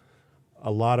know a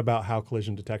lot about how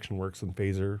collision detection works in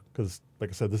Phaser because, like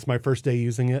I said, this is my first day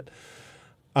using it.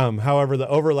 However, the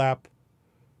overlap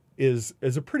is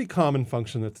a pretty common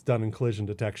function that's done in collision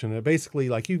detection. It basically,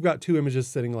 like you've got 2 images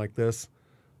sitting like this.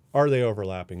 Are they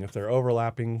overlapping? If they're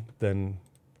overlapping, then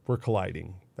we're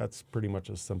colliding. That's pretty much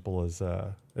as simple as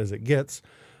it gets.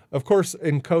 Of course,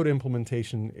 in code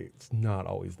implementation, it's not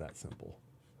always that simple.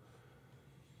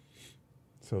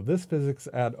 So this physics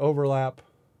add overlap.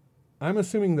 I'm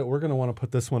assuming that we're going to want to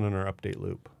put this one in our update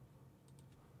loop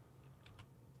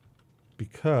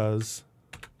because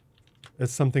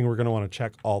it's something we're going to want to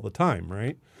check all the time,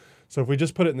 right? So if we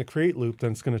just put it in the create loop,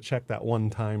 then it's going to check that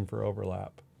one time for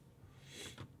overlap.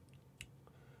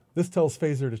 This tells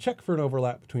Phaser to check for an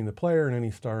overlap between the player and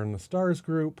any star in the stars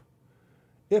group.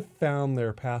 If found,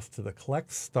 they're passed to the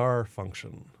collect star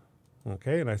function.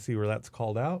 Okay, and I see where that's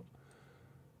called out.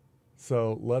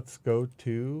 So let's go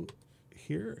to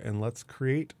here and let's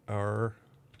create our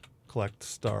collect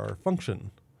star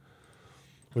function,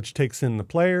 which takes in the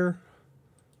player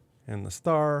and the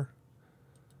star.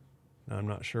 Now, I'm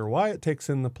not sure why it takes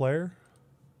in the player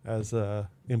as a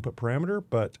input parameter,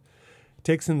 but it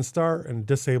takes in the star and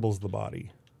disables the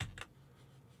body.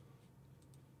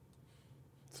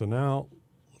 So now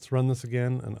let's run this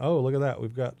again. And oh, look at that.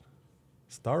 We've got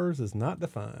stars is not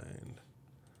defined.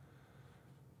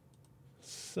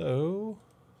 So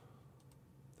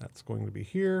that's going to be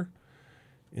here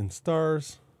in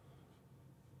stars.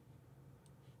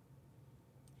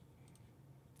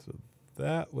 So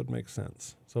that would make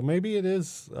sense. So maybe it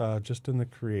is just in the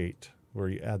create where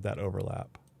you add that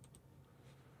overlap.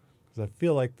 Because I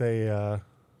feel like they,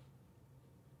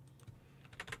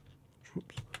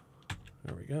 whoops,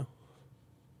 there we go.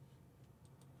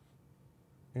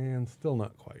 And still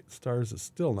not quite. Stars is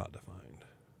still not defined.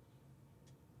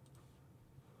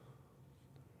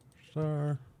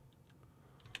 Star.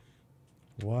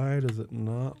 Why does it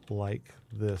not like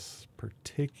this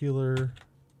particular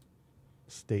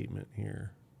statement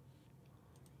here?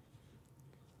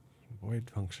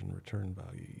 Void function return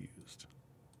value used.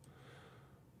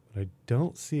 But I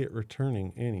don't see it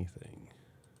returning anything.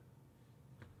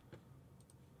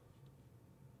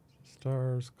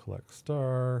 Stars, collect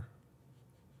star.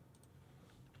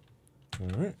 All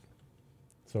right.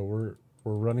 So we're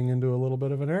running into a little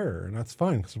bit of an error, and that's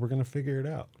fine because we're going to figure it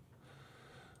out.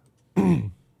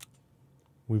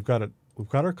 We've got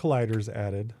our colliders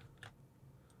added,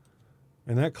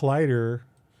 and that collider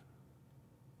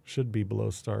should be below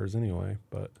stars anyway,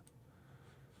 but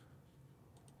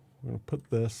we're going to put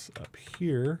this up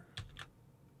here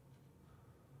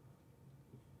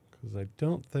because I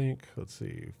don't think, let's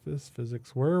see, this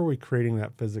physics, where are we creating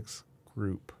that physics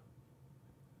group?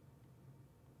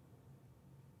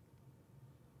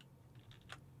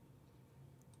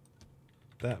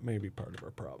 That may be part of our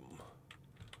problem.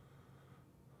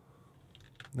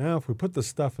 Now, if we put the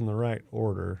stuff in the right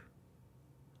order,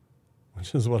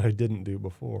 which is what I didn't do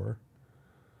before,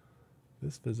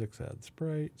 this physics add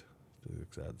sprite,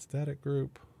 physics add static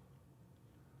group.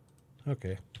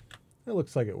 Okay, it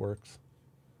looks like it works.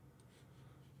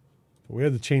 But we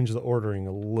had to change the ordering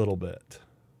a little bit.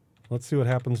 Let's see what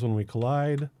happens when we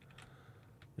collide.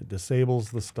 It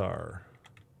disables the star.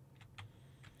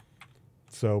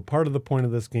 So part of the point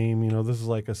of this game, you know, this is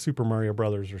like a Super Mario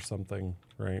Brothers or something,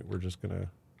 right? We're just going to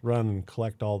run and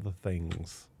collect all the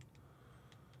things.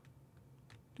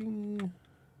 Ding.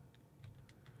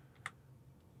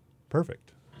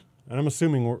 Perfect. And I'm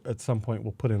assuming at some point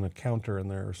we'll put in a counter in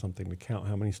there or something to count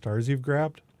how many stars you've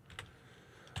grabbed.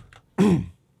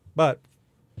 But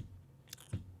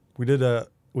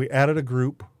we added a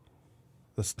group,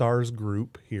 the stars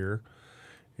group here,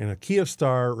 and a key of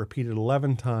star repeated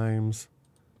 11 times.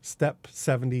 Step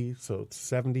 70, so it's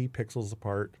 70 pixels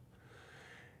apart.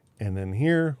 And then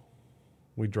here,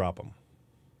 we drop them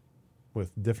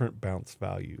with different bounce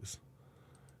values.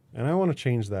 And I want to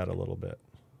change that a little bit.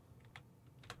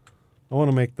 I want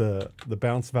to make the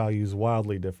bounce values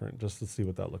wildly different just to see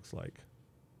what that looks like.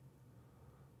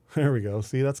 There we go.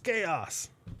 See, that's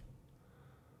chaos.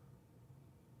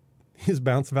 These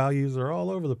bounce values are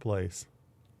all over the place.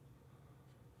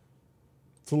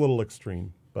 It's a little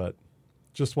extreme, but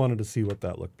just wanted to see what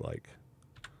that looked like.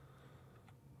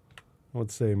 I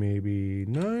would say maybe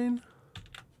 9.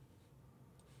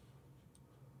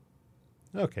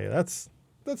 Okay, that's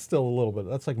still a little bit,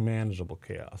 that's like manageable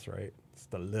chaos, right? It's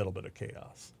a little bit of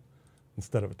chaos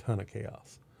instead of a ton of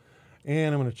chaos.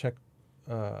 And I'm going to check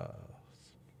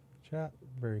chat.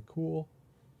 Very cool.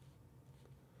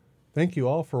 Thank you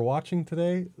all for watching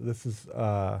today. This has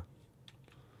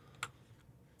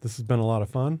been a lot of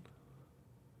fun.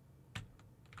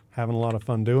 Having a lot of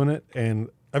fun doing it. And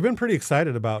I've been pretty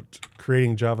excited about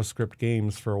creating JavaScript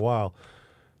games for a while.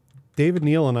 David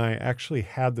Neal and I actually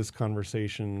had this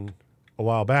conversation a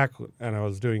while back, and I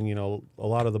was doing, you know, a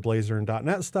lot of the Blazor and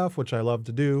 .NET stuff, which I love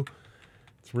to do.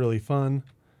 It's really fun.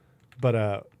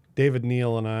 But David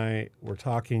Neal and I were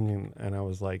talking, and I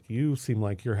was like, you seem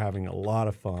like you're having a lot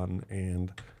of fun,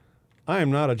 and I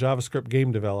am not a JavaScript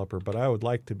game developer, but I would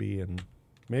like to be, and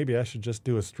maybe I should just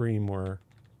do a stream where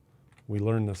we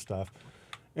learn this stuff.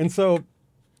 And so,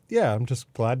 yeah, I'm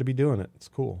just glad to be doing it. It's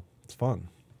cool. It's fun.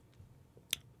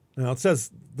 Now it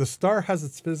says the star has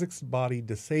its physics body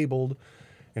disabled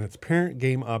and its parent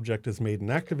game object is made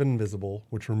inactive and invisible,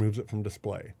 which removes it from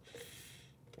display.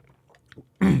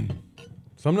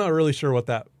 So I'm not really sure what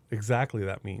that exactly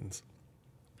that means.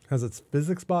 Has its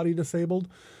physics body disabled?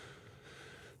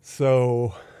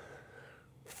 So,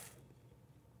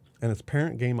 and its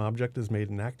parent game object is made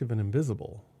inactive and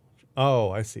invisible.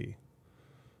 Oh, I see.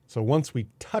 So once we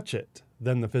touch it,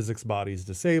 then the physics body is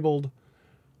disabled.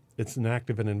 It's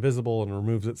inactive and invisible and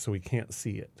removes it so we can't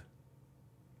see it.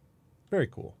 Very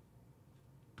cool.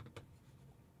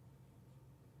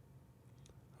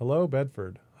 Hello,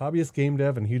 Bedford. Hobbyist game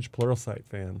dev and huge Pluralsight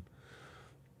fan.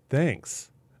 Thanks.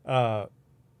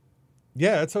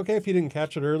 yeah, it's okay if you didn't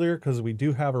catch it earlier because we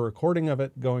do have a recording of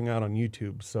it going out on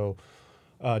YouTube. So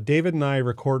David and I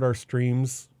record our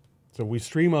streams. So we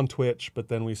stream on Twitch, but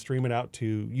then we stream it out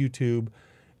to YouTube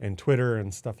and Twitter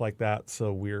and stuff like that.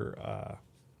 So we're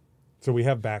so we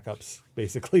have backups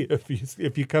basically.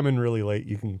 If you come in really late,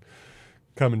 you can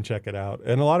come and check it out.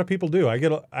 And a lot of people do. I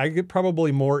get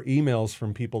probably more emails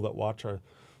from people that watch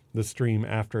the stream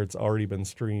after it's already been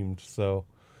streamed. So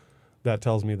that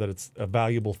tells me that it's a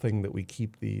valuable thing that we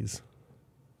keep these.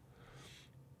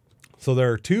 So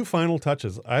there are 2 final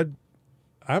touches.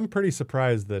 I'm pretty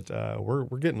surprised that we're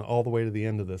getting all the way to the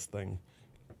end of this thing.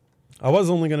 I was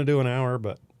only going to do an hour,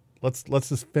 but let's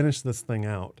just finish this thing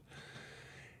out.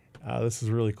 This is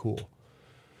really cool.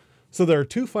 So there are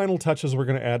 2 final touches we're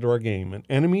going to add to our game. An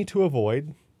enemy to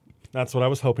avoid. That's what I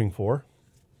was hoping for.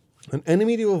 An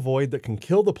enemy to avoid that can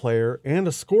kill the player, and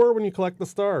a score when you collect the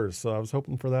stars. So I was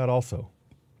hoping for that also.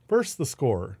 First, the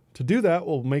score. To do that,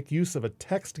 we'll make use of a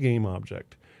text game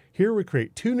object. Here we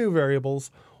create 2 new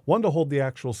variables, one to hold the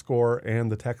actual score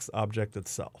and the text object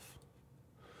itself.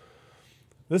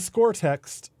 This score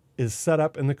text is set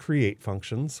up in the create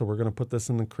function. So we're going to put this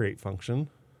in the create function.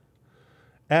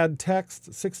 Add text,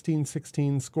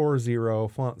 1616, score 0,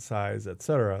 font size,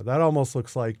 etc. That almost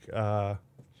looks like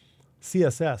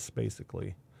CSS,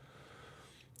 basically.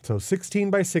 So 16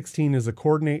 by 16 is a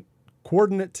coordinate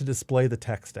to display the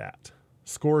text at.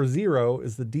 Score 0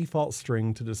 is the default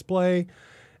string to display,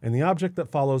 and the object that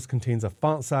follows contains a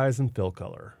font size and fill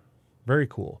color. Very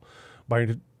cool.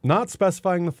 By not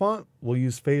specifying the font, we'll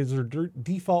use phaser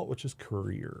default, which is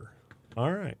career.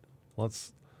 All right,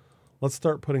 let's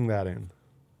start putting that in.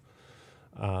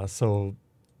 So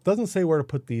it doesn't say where to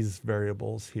put these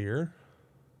variables here,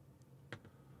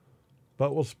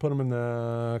 but we'll just put them in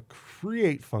the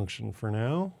create function for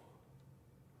now.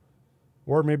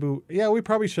 Or maybe, yeah, we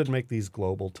probably should make these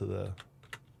global to the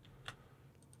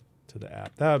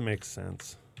app. That makes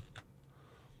sense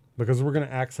because we're going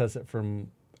to access it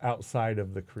from outside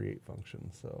of the create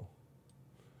function. So,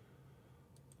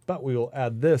 but we will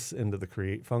add this into the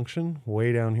create function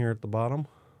way down here at the bottom.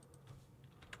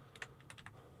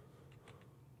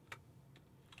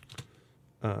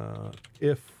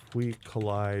 If we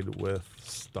collide with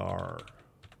star.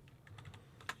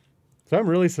 So I'm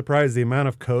really surprised the amount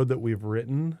of code that we've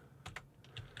written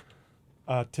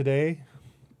today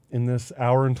in this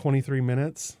hour and 23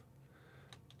 minutes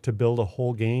to build a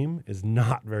whole game is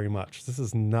not very much. This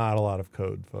is not a lot of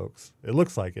code, folks. It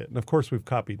looks like it. And of course we've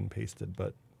copied and pasted,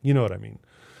 but you know what I mean.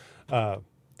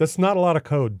 That's not a lot of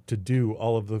code to do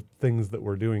all of the things that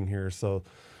we're doing here. So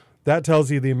that tells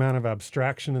you the amount of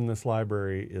abstraction in this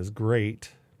library is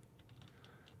great.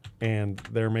 And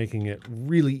they're making it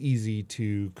really easy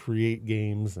to create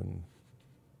games and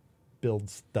build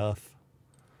stuff.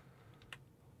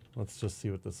 Let's just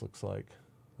see what this looks like.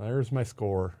 There's my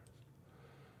score.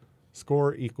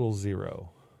 Score equals 0.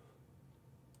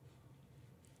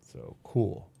 So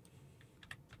cool.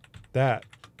 That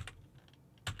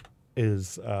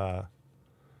is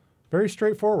very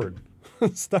straightforward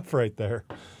stuff right there.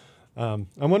 I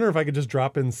wonder if I could just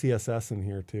drop in CSS in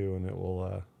here too, and it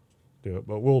will do it.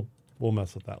 But we'll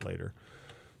mess with that later.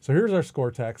 So here's our score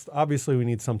text. Obviously, we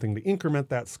need something to increment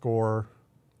that score,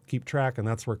 keep track, and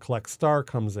that's where collect star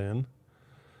comes in.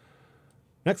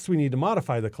 Next, we need to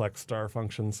modify the collect star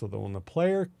function so that when the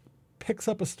player picks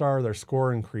up a star, their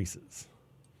score increases.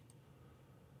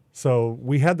 So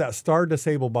we had that star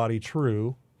disable body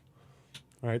true.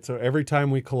 All right, so every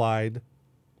time we collide,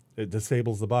 it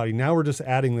disables the body. Now we're just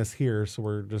adding this here, so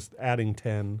we're just adding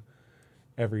 10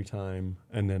 every time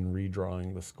and then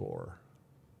redrawing the score.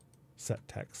 Set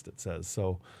text, it says.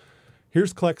 So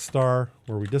here's collect star,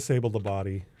 where we disable the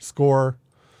body. Score.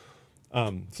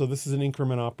 So this is an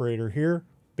increment operator here,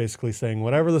 basically saying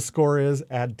whatever the score is,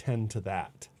 add 10 to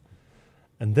that.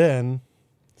 And then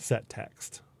set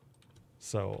text.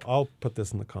 So I'll put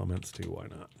this in the comments too, why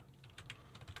not?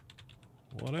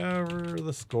 Whatever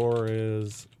the score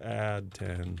is, add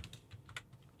 10.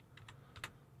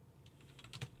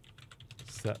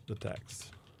 Set the text.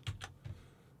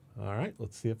 All right,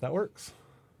 let's see if that works.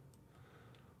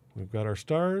 We've got our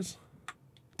stars.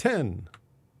 10,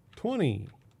 20.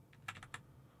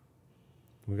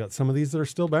 We've got some of these that are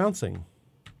still bouncing.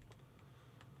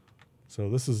 So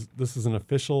this is an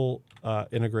official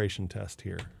integration test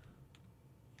here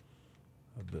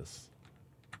of this.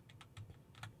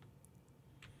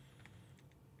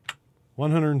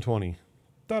 120.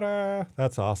 Ta-da!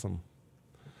 That's awesome.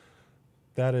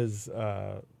 That is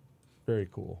very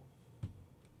cool.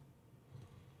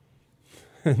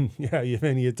 And yeah,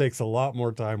 it takes a lot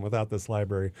more time without this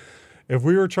library. If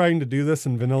we were trying to do this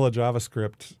in vanilla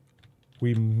JavaScript,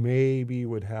 we maybe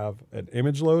would have an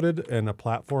image loaded and a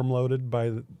platform loaded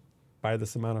by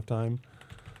this amount of time,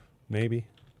 maybe.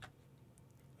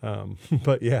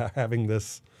 But yeah, having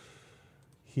this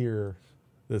here,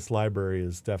 this library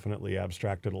is definitely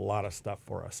abstracted a lot of stuff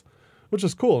for us, which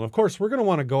is cool. And of course, we're going to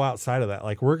want to go outside of that.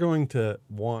 Like we're going to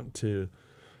want to,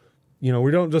 you know,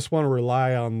 we don't just want to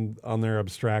rely on their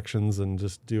abstractions and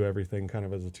just do everything kind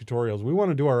of as a tutorials. We want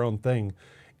to do our own thing,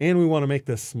 and we want to make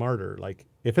this smarter. Like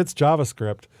if it's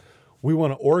JavaScript, we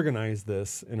want to organize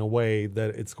this in a way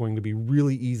that it's going to be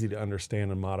really easy to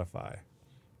understand and modify.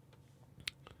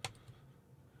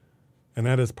 And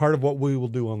that is part of what we will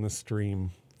do on this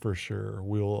stream for sure.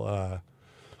 We'll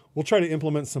try to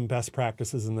implement some best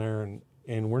practices in there,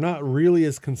 and we're not really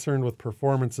as concerned with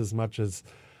performance as much as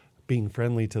being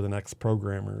friendly to the next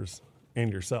programmers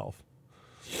and yourself.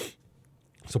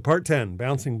 So part 10,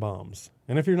 bouncing bombs.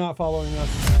 And if you're not following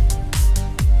us,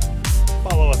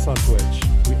 follow us on Twitch.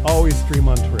 We always stream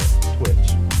on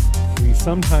Twitch. We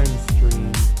sometimes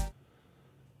stream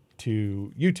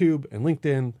to YouTube and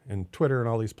LinkedIn and Twitter and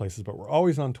all these places, but we're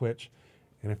always on Twitch.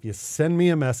 And if you send me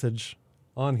a message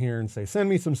on here and say, send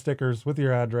me some stickers with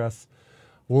your address,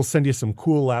 we'll send you some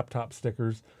cool laptop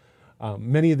stickers.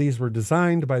 Many of these were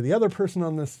designed by the other person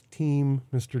on this team,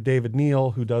 Mr. David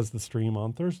Neal, who does the stream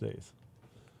on Thursdays.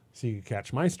 So you can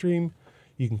catch my stream.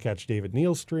 You can catch David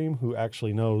Neal's stream, who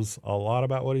actually knows a lot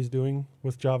about what he's doing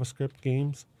with JavaScript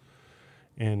games.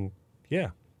 And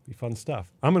yeah, be fun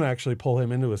stuff. I'm going to actually pull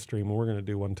him into a stream, and we're going to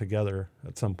do one together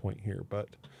at some point here. But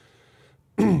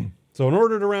so in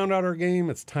order to round out our game,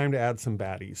 it's time to add some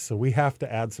baddies. So we have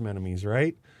to add some enemies,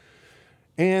 right?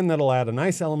 And that'll add a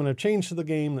nice element of change to the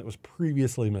game that was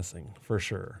previously missing, for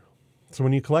sure. So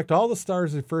when you collect all the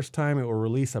stars the first time, it will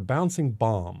release a bouncing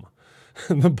bomb.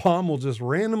 And the bomb will just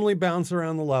randomly bounce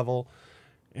around the level,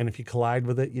 and if you collide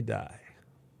with it, you die.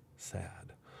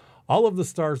 Sad. All of the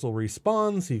stars will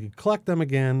respawn, so you can collect them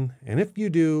again, and if you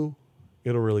do,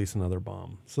 it'll release another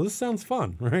bomb. So this sounds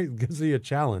fun, right? It gives you a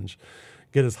challenge.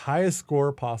 Get as high a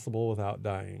score possible without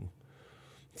dying.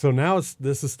 So now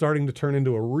this is starting to turn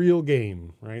into a real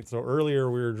game, right? So earlier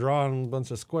we were drawing a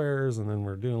bunch of squares, and then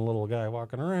we're doing a little guy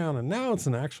walking around, and now it's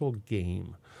an actual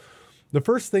game. The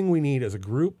first thing we need is a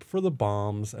group for the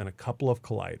bombs and a couple of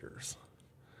colliders.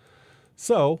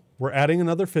 So we're adding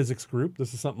another physics group.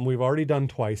 This is something we've already done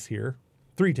twice here,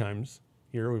 3 times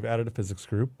here. We've added a physics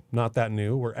group, not that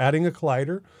new. We're adding a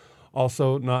collider,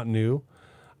 also not new.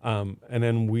 And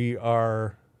then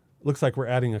looks like we're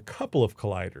adding a couple of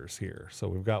colliders here. So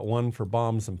we've got one for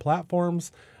bombs and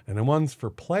platforms, and then one's for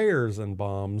players and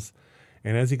bombs.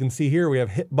 And as you can see here, we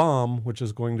have hit bomb, which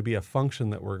is going to be a function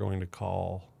that we're going to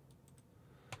call,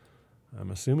 I'm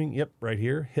assuming, yep, right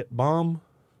here, hit bomb,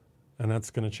 and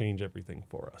that's going to change everything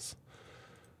for us.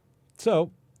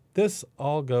 So this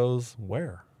all goes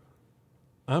where?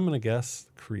 I'm going to guess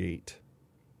create,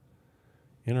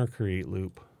 in our create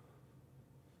loop.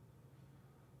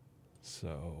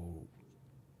 So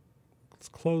let's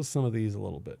close some of these a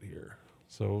little bit here.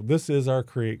 So this is our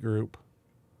create group,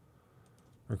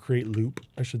 or create loop,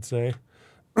 I should say.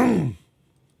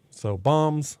 So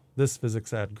bombs, this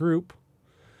physics add group.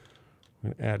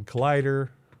 I'm going to add collider,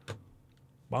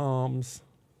 bombs,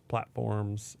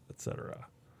 platforms, etc.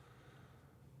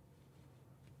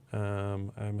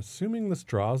 I'm assuming this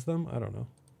draws them. I don't know.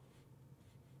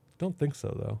 Don't think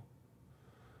so, though.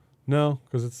 No,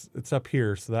 because it's up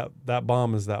here. So that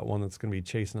bomb is that one that's going to be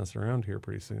chasing us around here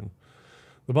pretty soon.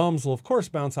 The bombs will, of course,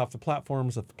 bounce off the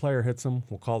platforms. If the player hits them,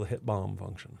 we'll call the hit bomb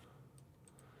function.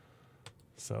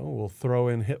 So we'll throw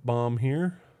in hit bomb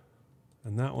here.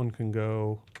 And that one can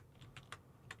go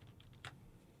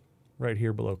right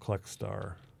here below collect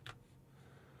star.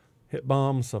 Hit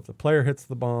bomb, so if the player hits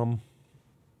the bomb,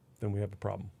 then we have a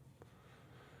problem.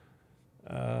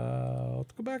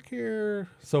 Let's go back here.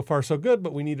 So far so good,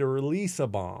 but we need to release a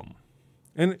bomb.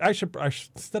 And I should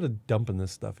instead of dumping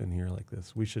this stuff in here like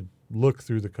this, we should look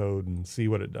through the code and see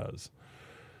what it does.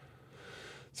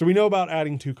 So we know about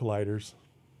adding 2 colliders.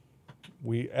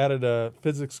 We added a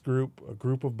physics group, a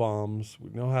group of bombs.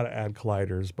 We know how to add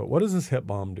colliders, but what does this hit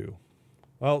bomb do?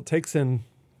 Well, it takes in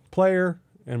player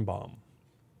and bomb.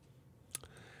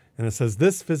 And it says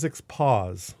this physics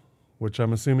pause, which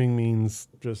I'm assuming means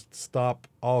just stop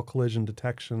all collision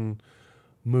detection,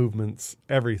 movements,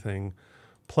 everything.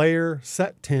 Player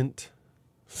set tint.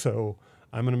 So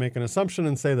I'm going to make an assumption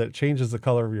and say that it changes the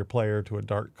color of your player to a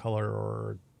dark color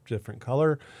or a different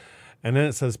color. And then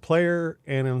it says player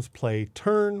anims play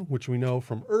turn, which we know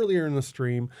from earlier in the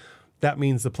stream. That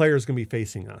means the player is going to be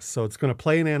facing us. So it's going to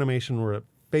play an animation where it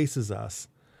faces us.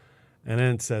 And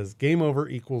then it says game over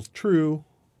equals true,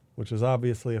 which is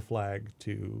obviously a flag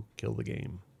to kill the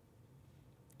game.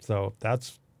 So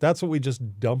that's what we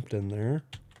just dumped in there,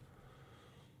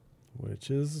 which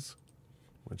is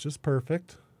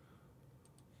perfect.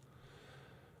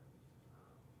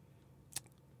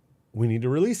 We need to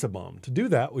release a bomb. To do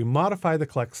that, we modify the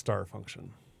collect star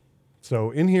function.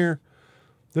 So in here,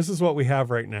 this is what we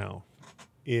have right now,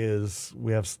 is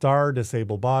we have star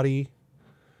disable body.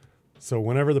 So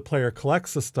whenever the player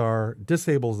collects a star,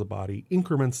 disables the body,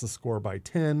 increments the score by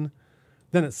 10,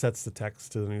 then it sets the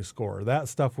text to the new score. That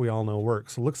stuff we all know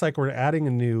works. So it looks like we're adding a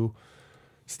new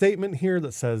statement here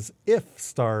that says if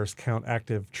stars count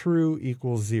active true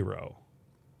equals 0.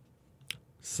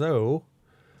 So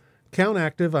count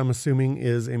active, I'm assuming,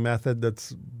 is a method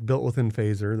that's built within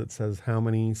Phaser that says how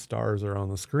many stars are on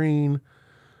the screen.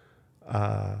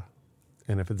 And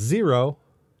if it's 0,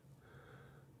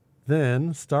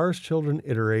 then stars children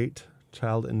iterate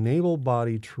child enable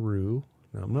body true.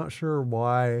 Now I'm not sure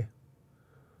why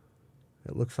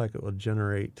it looks like it will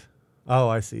generate. Oh,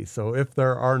 I see. So if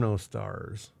there are no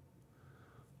stars,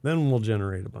 then we'll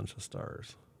generate a bunch of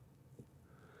stars.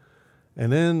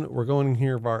 And then we're going in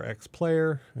here of our X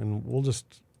player, and we'll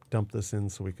just dump this in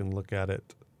so we can look at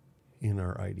it in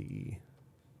our IDE.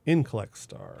 In collect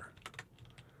star.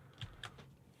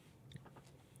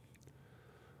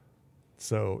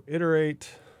 So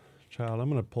iterate child. I'm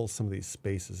going to pull some of these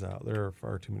spaces out. There are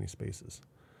far too many spaces.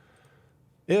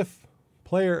 If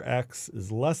player X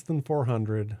is less than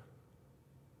 400,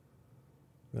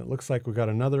 it looks like we got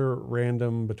another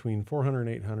random between 400 and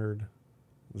 800,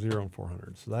 0 and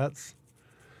 400. So that's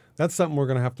something we're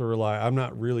going to have to rely. I'm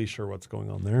not really sure what's going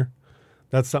on there.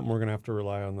 That's something we're going to have to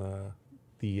rely on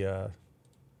the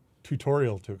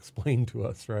tutorial to explain to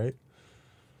us, right?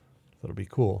 That'll be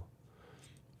cool.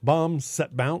 Bombs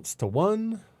set bounce to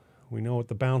 1. We know what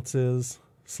the bounce is.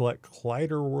 Select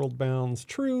collider world bounds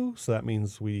true. So that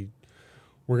means we're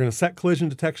going to set collision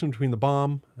detection between the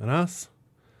bomb and us.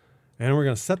 And we're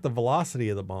going to set the velocity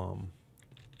of the bomb.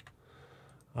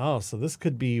 Oh, so this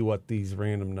could be what these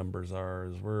random numbers are.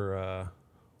 Is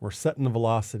we're setting the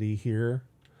velocity here.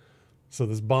 So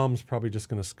this bomb's probably just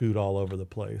going to scoot all over the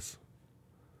place.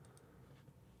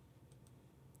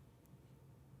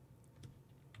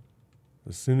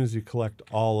 As soon as you collect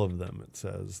all of them, it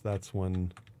says that's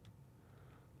when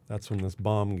this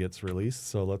bomb gets released.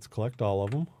 So let's collect all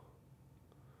of them.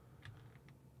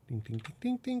 Ding, ding, ding,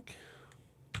 ding, ding.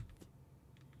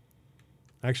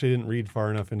 I actually didn't read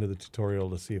far enough into the tutorial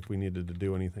to see if we needed to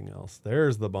do anything else.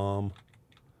 There's the bomb.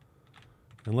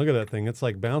 And look at that thing. It's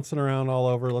like bouncing around all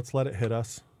over. Let's let it hit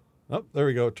us. Oh, there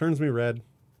we go. It turns me red.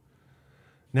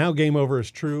 Now game over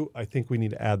is true. I think we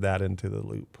need to add that into the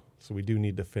loop. So we do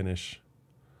need to finish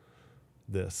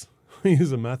this. We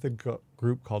use a method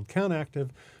group called countActive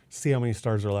to see how many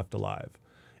stars are left alive.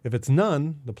 If it's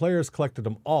none, the player has collected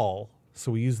them all.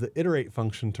 So we use the iterate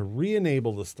function to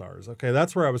re-enable the stars. Okay,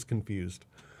 that's where I was confused.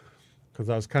 Because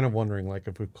I was kind of wondering, like,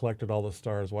 if we've collected all the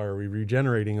stars, why are we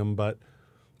regenerating them? But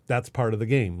that's part of the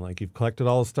game. Like, you've collected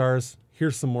all the stars.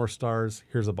 Here's some more stars.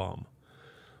 Here's a bomb.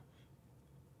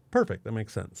 Perfect. That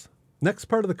makes sense. Next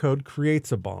part of the code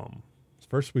creates a bomb.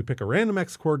 First, we pick a random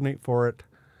X coordinate for it,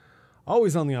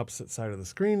 always on the opposite side of the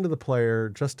screen to the player,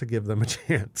 just to give them a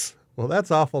chance. Well,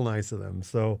 that's awful nice of them.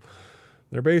 So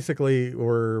they're basically,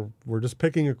 we're just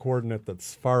picking a coordinate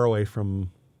that's far away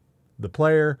from the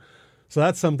player. So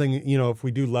that's something, you know, if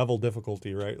we do level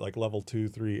difficulty, right? Like level 2,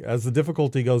 3, as the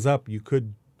difficulty goes up, you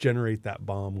could generate that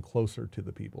bomb closer to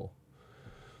the people.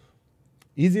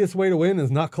 Easiest way to win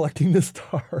is not collecting the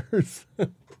stars.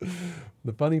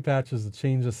 The funny patch is to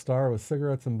change a star with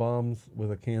cigarettes and bombs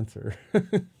with a cancer.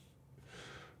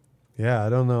 Yeah, I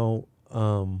don't know.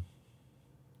 Oh,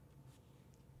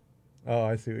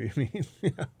 I see what you mean.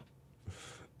 Yeah,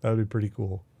 that would be pretty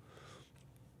cool.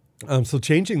 So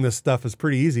changing this stuff is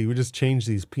pretty easy. We just change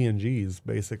these PNGs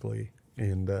basically,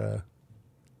 and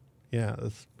yeah,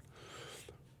 it's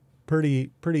pretty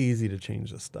easy to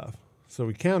change this stuff. So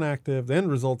we count active. The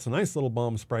end result's a nice little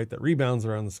bomb sprite that rebounds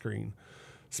around the screen.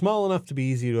 Small enough to be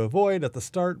easy to avoid at the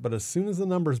start, but as soon as the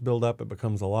numbers build up, it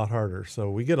becomes a lot harder.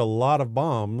 So we get a lot of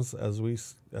bombs as we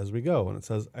go, and it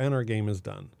says, and our game is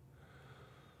done.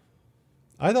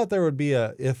 I thought there would be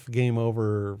a if game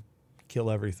over, kill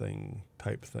everything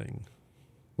type thing,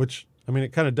 which, I mean,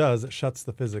 it kind of does. It shuts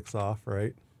the physics off,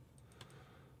 right?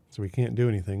 So we can't do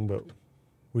anything, but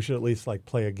we should at least like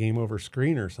play a game over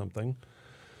screen or something.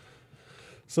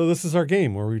 So this is our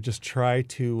game where we just try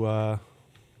to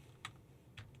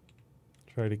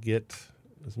get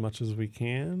as much as we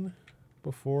can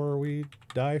before we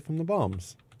die from the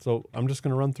bombs. So I'm just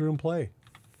going to run through and play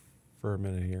for a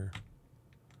minute here.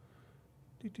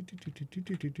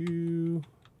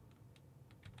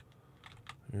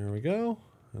 There we go.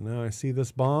 And now I see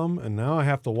this bomb, and now I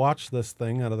have to watch this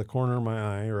thing out of the corner of my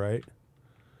eye, right?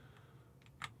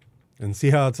 And see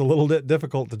how it's a little bit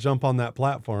difficult to jump on that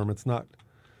platform. It's not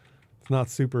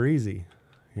super easy.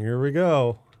 Here we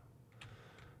go.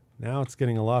 Now it's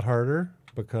getting a lot harder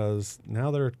because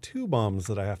now there are two bombs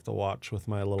that I have to watch with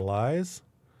my little eyes.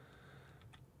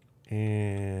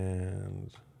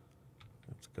 And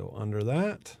let's go under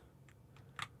that.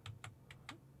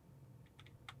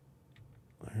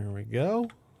 Here we go.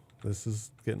 This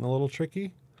is getting a little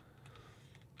tricky.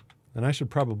 And I should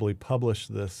probably publish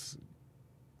this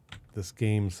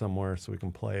game somewhere so we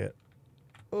can play it.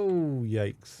 Oh,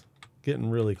 yikes. Getting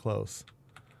really close.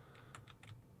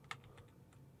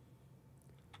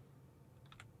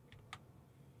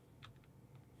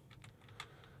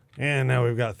 And now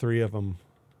we've got 3 of them.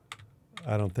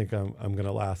 I don't think I'm going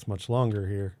to last much longer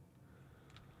here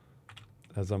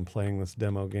as I'm playing this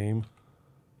demo game.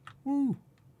 Woo!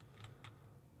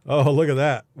 Oh, look at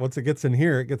that. Once it gets in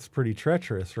here, it gets pretty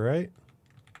treacherous, right?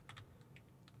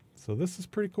 So this is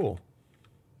pretty cool.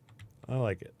 I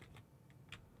like it.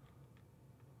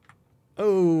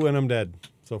 Oh, and I'm dead.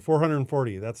 So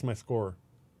 440, that's my score.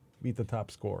 Beat the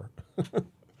top score.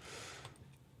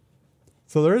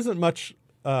 So there isn't much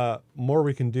more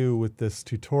we can do with this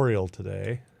tutorial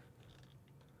today.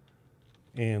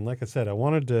 And like I said, I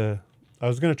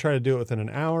was going to try to do it within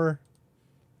an hour.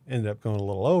 Ended up going a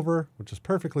little over, which is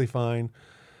perfectly fine.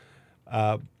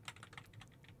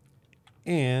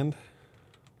 And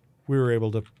we were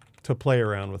able to play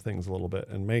around with things a little bit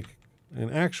and make an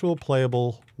actual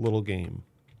playable little game.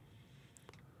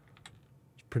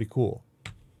 It's pretty cool.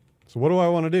 So what do I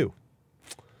want to do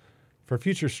for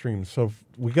future streams? So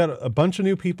we got a bunch of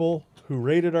new people who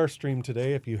rated our stream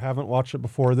today. If you haven't watched it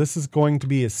before, this is going to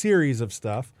be a series of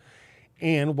stuff.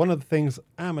 And one of the things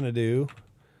I'm going to do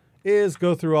is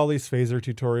go through all these phaser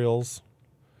tutorials,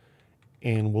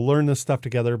 and we'll learn this stuff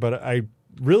together. But I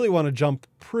really want to jump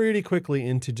pretty quickly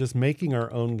into just making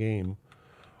our own game,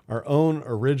 our own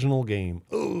original game.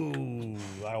 Ooh,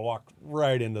 I walked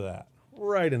right into that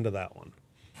one.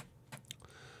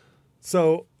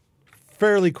 So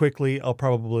fairly quickly,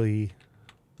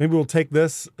 maybe we'll take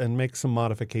this and make some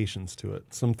modifications to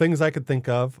it. Some things I could think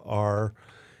of are,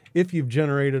 if you've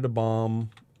generated a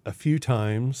bomb a few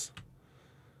times,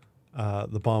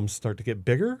 the bombs start to get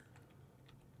bigger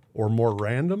or more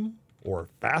random or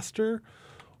faster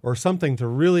or something to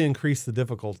really increase the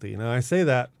difficulty. Now, I say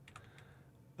that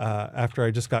after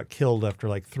I just got killed after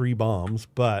like 3 bombs,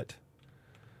 but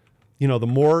you know, the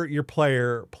more your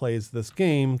player plays this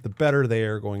game, the better they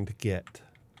are going to get.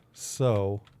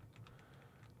 So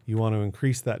you want to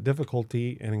increase that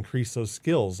difficulty and increase those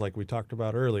skills like we talked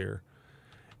about earlier.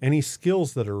 Any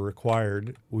skills that are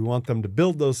required, we want them to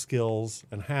build those skills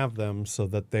and have them so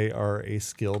that they are a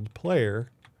skilled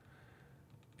player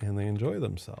and they enjoy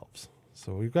themselves.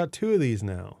 So we've got 2 of these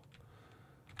now,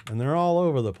 and they're all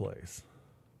over the place.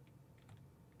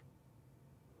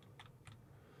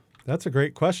 That's a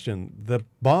great question. The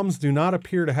bombs do not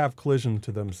appear to have collision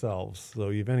to themselves. So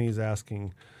Yevgeny's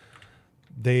asking,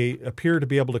 they appear to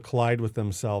be able to collide with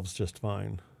themselves just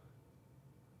fine.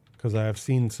 Because I have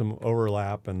seen some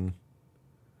overlap, and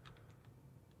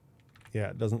yeah,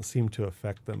 it doesn't seem to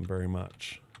affect them very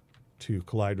much to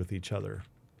collide with each other.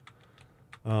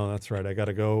 Oh, that's right. I got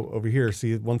to go over here.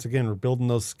 See, once again, we're building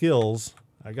those skills.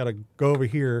 I got to go over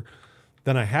here.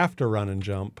 Then I have to run and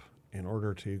jump in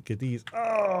order to get these.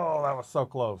 Oh, that was so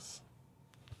close.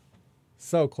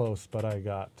 So close, but I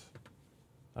got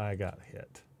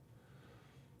hit.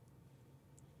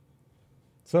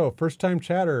 So, first time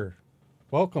chatter.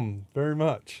 Welcome very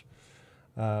much.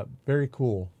 Very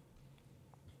cool.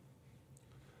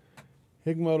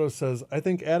 Higmoto says, I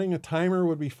think adding a timer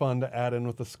would be fun to add in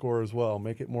with the score as well.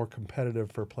 Make it more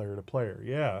competitive for player to player.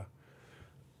 Yeah.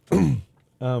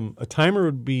 A timer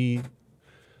would be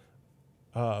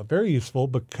very useful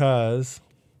because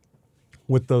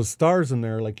with those stars in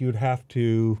there, like you'd have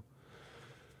to,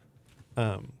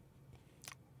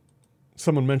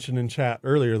 someone mentioned in chat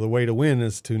earlier, the way to win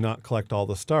is to not collect all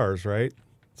the stars, right?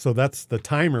 So that's the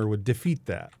timer would defeat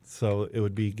that. So it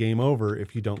would be game over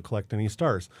if you don't collect any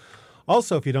stars.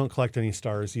 Also, if you don't collect any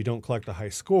stars, you don't collect a high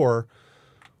score,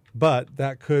 but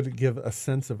that could give a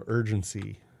sense of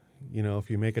urgency. You know, if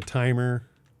you make a timer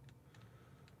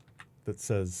that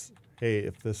says, hey,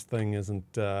 if this thing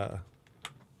isn't done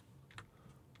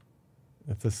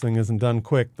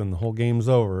quick, then the whole game's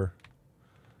over.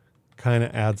 Kind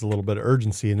of adds a little bit of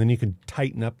urgency, and then you can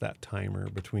tighten up that timer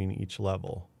between each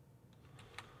level.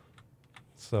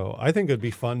 So I think it'd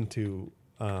be fun to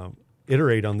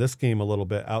iterate on this game a little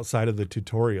bit outside of the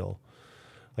tutorial.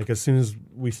 Like as soon as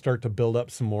we start to build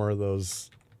up some more of those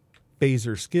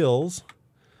phaser skills,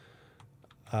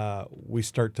 we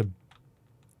start to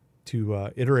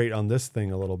iterate on this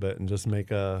thing a little bit and just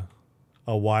make a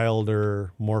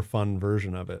wilder, more fun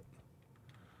version of it.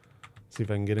 See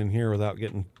if I can get in here without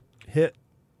getting hit.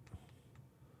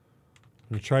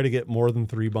 I'm gonna try to get more than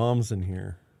 3 bombs in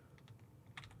here.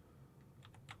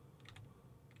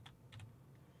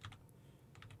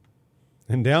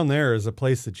 And down there is a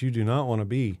place that you do not want to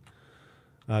be.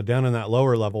 Down in that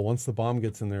lower level, once the bomb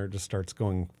gets in there, it just starts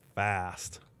going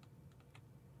fast.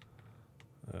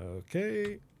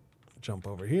 Okay, jump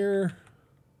over here.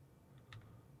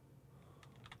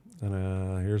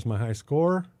 And here's my high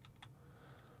score.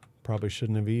 Probably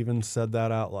shouldn't have even said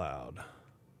that out loud.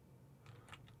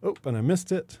 Oh, and I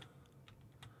missed it.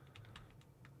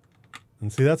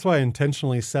 And see, that's why I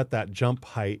intentionally set that jump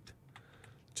height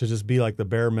to just be like the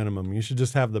bare minimum. You should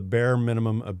just have the bare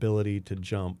minimum ability to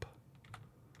jump.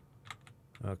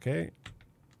 Okay.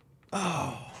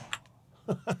 Oh,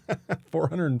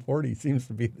 440 seems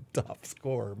to be the top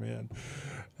score, man.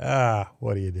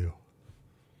 What do you do?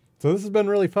 So this has been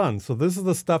really fun. So this is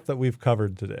the stuff that we've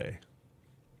covered today.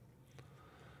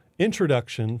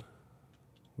 Introduction,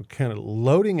 kind of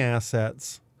loading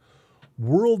assets,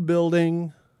 world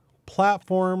building,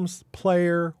 platforms,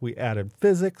 player. We added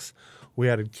physics. We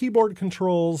added keyboard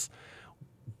controls,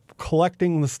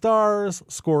 collecting the stars,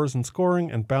 scores and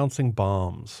scoring, and bouncing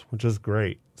bombs, which is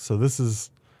great. So this is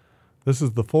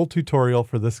the full tutorial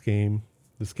for this game.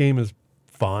 This game is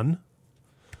fun.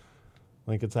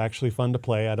 Like, it's actually fun to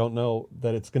play. I don't know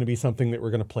that it's going to be something that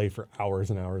we're going to play for hours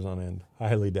and hours on end. I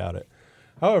highly doubt it.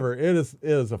 However, it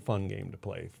is a fun game to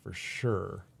play for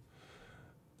sure.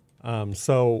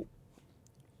 So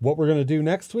what we're going to do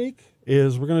next week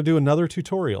is we're going to do another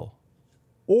tutorial.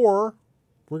 Or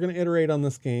we're going to iterate on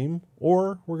this game,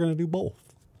 or we're going to do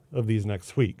both of these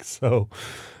next week. So,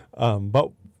 but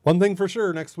one thing for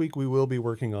sure, next week we will be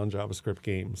working on JavaScript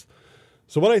games.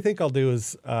 So what I think I'll do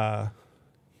is, yeah,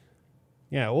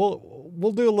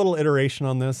 we'll do a little iteration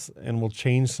on this, and we'll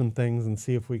change some things and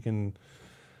see if we can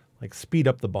like speed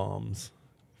up the bombs,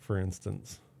 for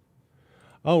instance.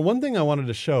 Oh, one thing I wanted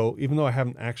to show, even though I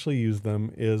haven't actually used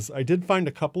them, is I did find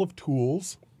a couple of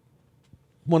tools.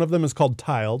 One of them is called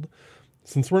Tiled.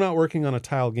 Since we're not working on a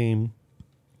tile game,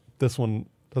 this one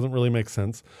doesn't really make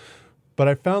sense. But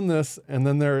I found this, and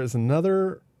then there is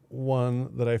another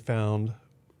one that I found,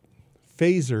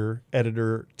 Phaser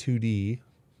Editor 2D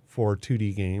for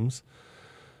 2D games.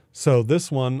 So this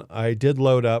one I did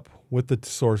load up with the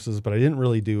sources, but I didn't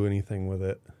really do anything with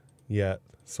it yet.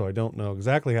 So I don't know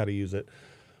exactly how to use it.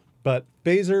 But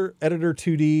Phaser Editor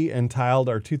 2D and Tiled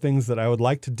are two things that I would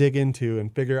like to dig into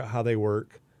and figure out how they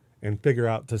work, and figure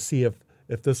out to see if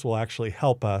this will actually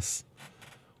help us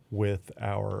with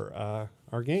our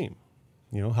game.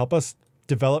 You know, help us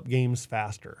develop games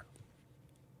faster.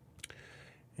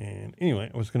 And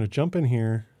anyway, I was going to jump in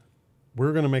here.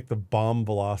 We're going to make the bomb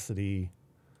velocity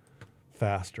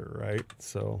faster, right?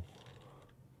 So,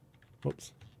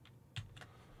 whoops.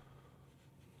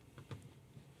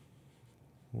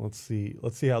 Let's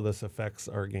see how this affects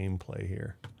our gameplay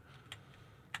here.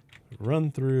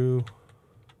 Run through.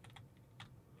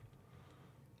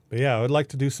 But yeah, I would like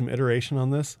to do some iteration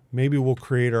on this. Maybe we'll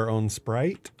create our own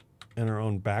sprite and our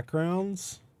own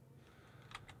backgrounds.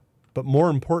 But more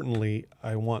importantly,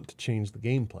 I want to change the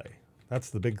gameplay. That's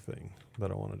the big thing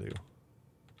that I want to do.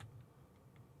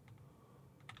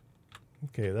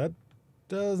 Okay, that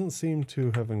doesn't seem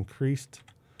to have increased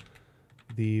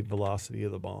the velocity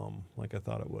of the bomb like I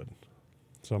thought it would.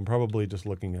 So I'm probably just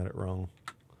looking at it wrong.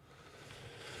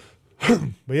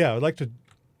 But yeah,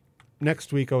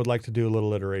 next week I would like to do a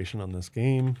little iteration on this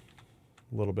game,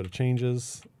 a little bit of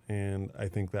changes, and I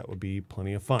think that would be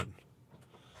plenty of fun.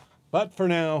 But for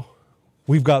now,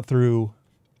 we've got through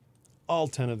all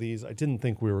 10 of these. I didn't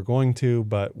think we were going to,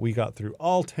 but we got through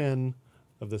all 10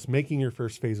 of this Making Your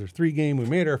First Phaser 3 game. We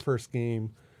made our first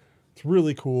game. It's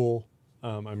really cool.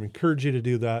 I'm encourage you to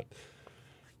do that.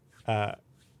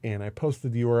 And I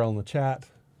posted the URL in the chat.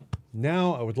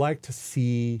 Now I would like to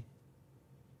see,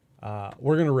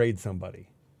 we're going to raid somebody.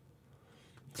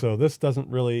 So this doesn't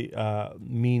really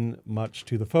mean much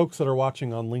to the folks that are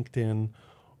watching on LinkedIn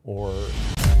or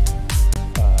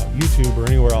YouTube or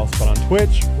anywhere else, but on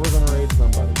Twitch, we're going to raid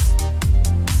somebody.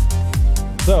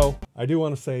 So I do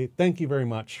want to say thank you very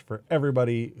much for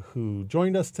everybody who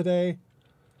joined us today.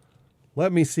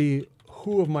 Let me see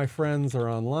who of my friends are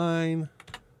online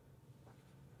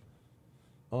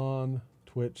on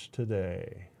Twitch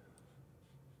today.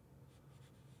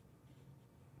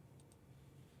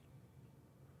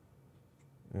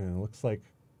 And it looks like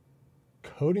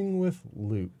Coding with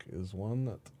Luke is one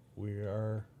that we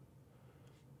are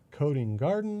coding.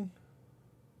 Garden.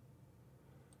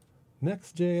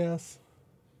 Next.js.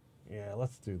 Yeah,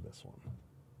 let's do this one.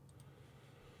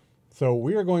 So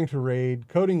we are going to raid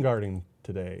Coding Garden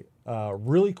today.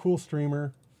 Really cool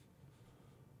streamer.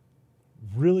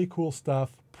 Really cool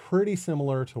stuff. Pretty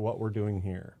similar to what we're doing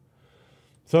here.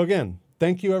 So again,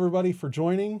 thank you everybody for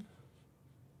joining.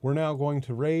 We're now going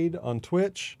to raid on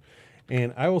Twitch,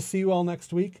 and I will see you all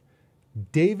next week.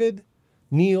 David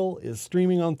Neal is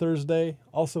streaming on Thursday,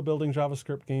 also building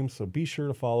JavaScript games, so be sure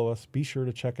to follow us, be sure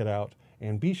to check it out,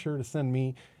 and be sure to send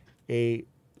me a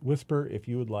whisper if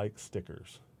you would like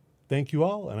stickers. Thank you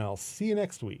all, and I'll see you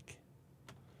next week.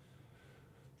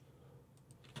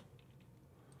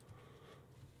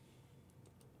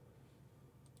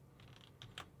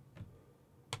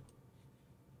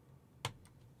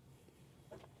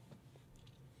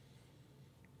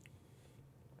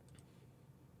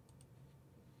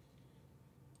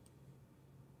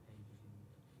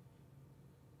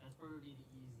 That's probably the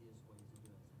easiest way to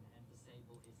do it, and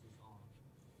disable is on.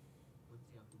 Put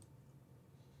the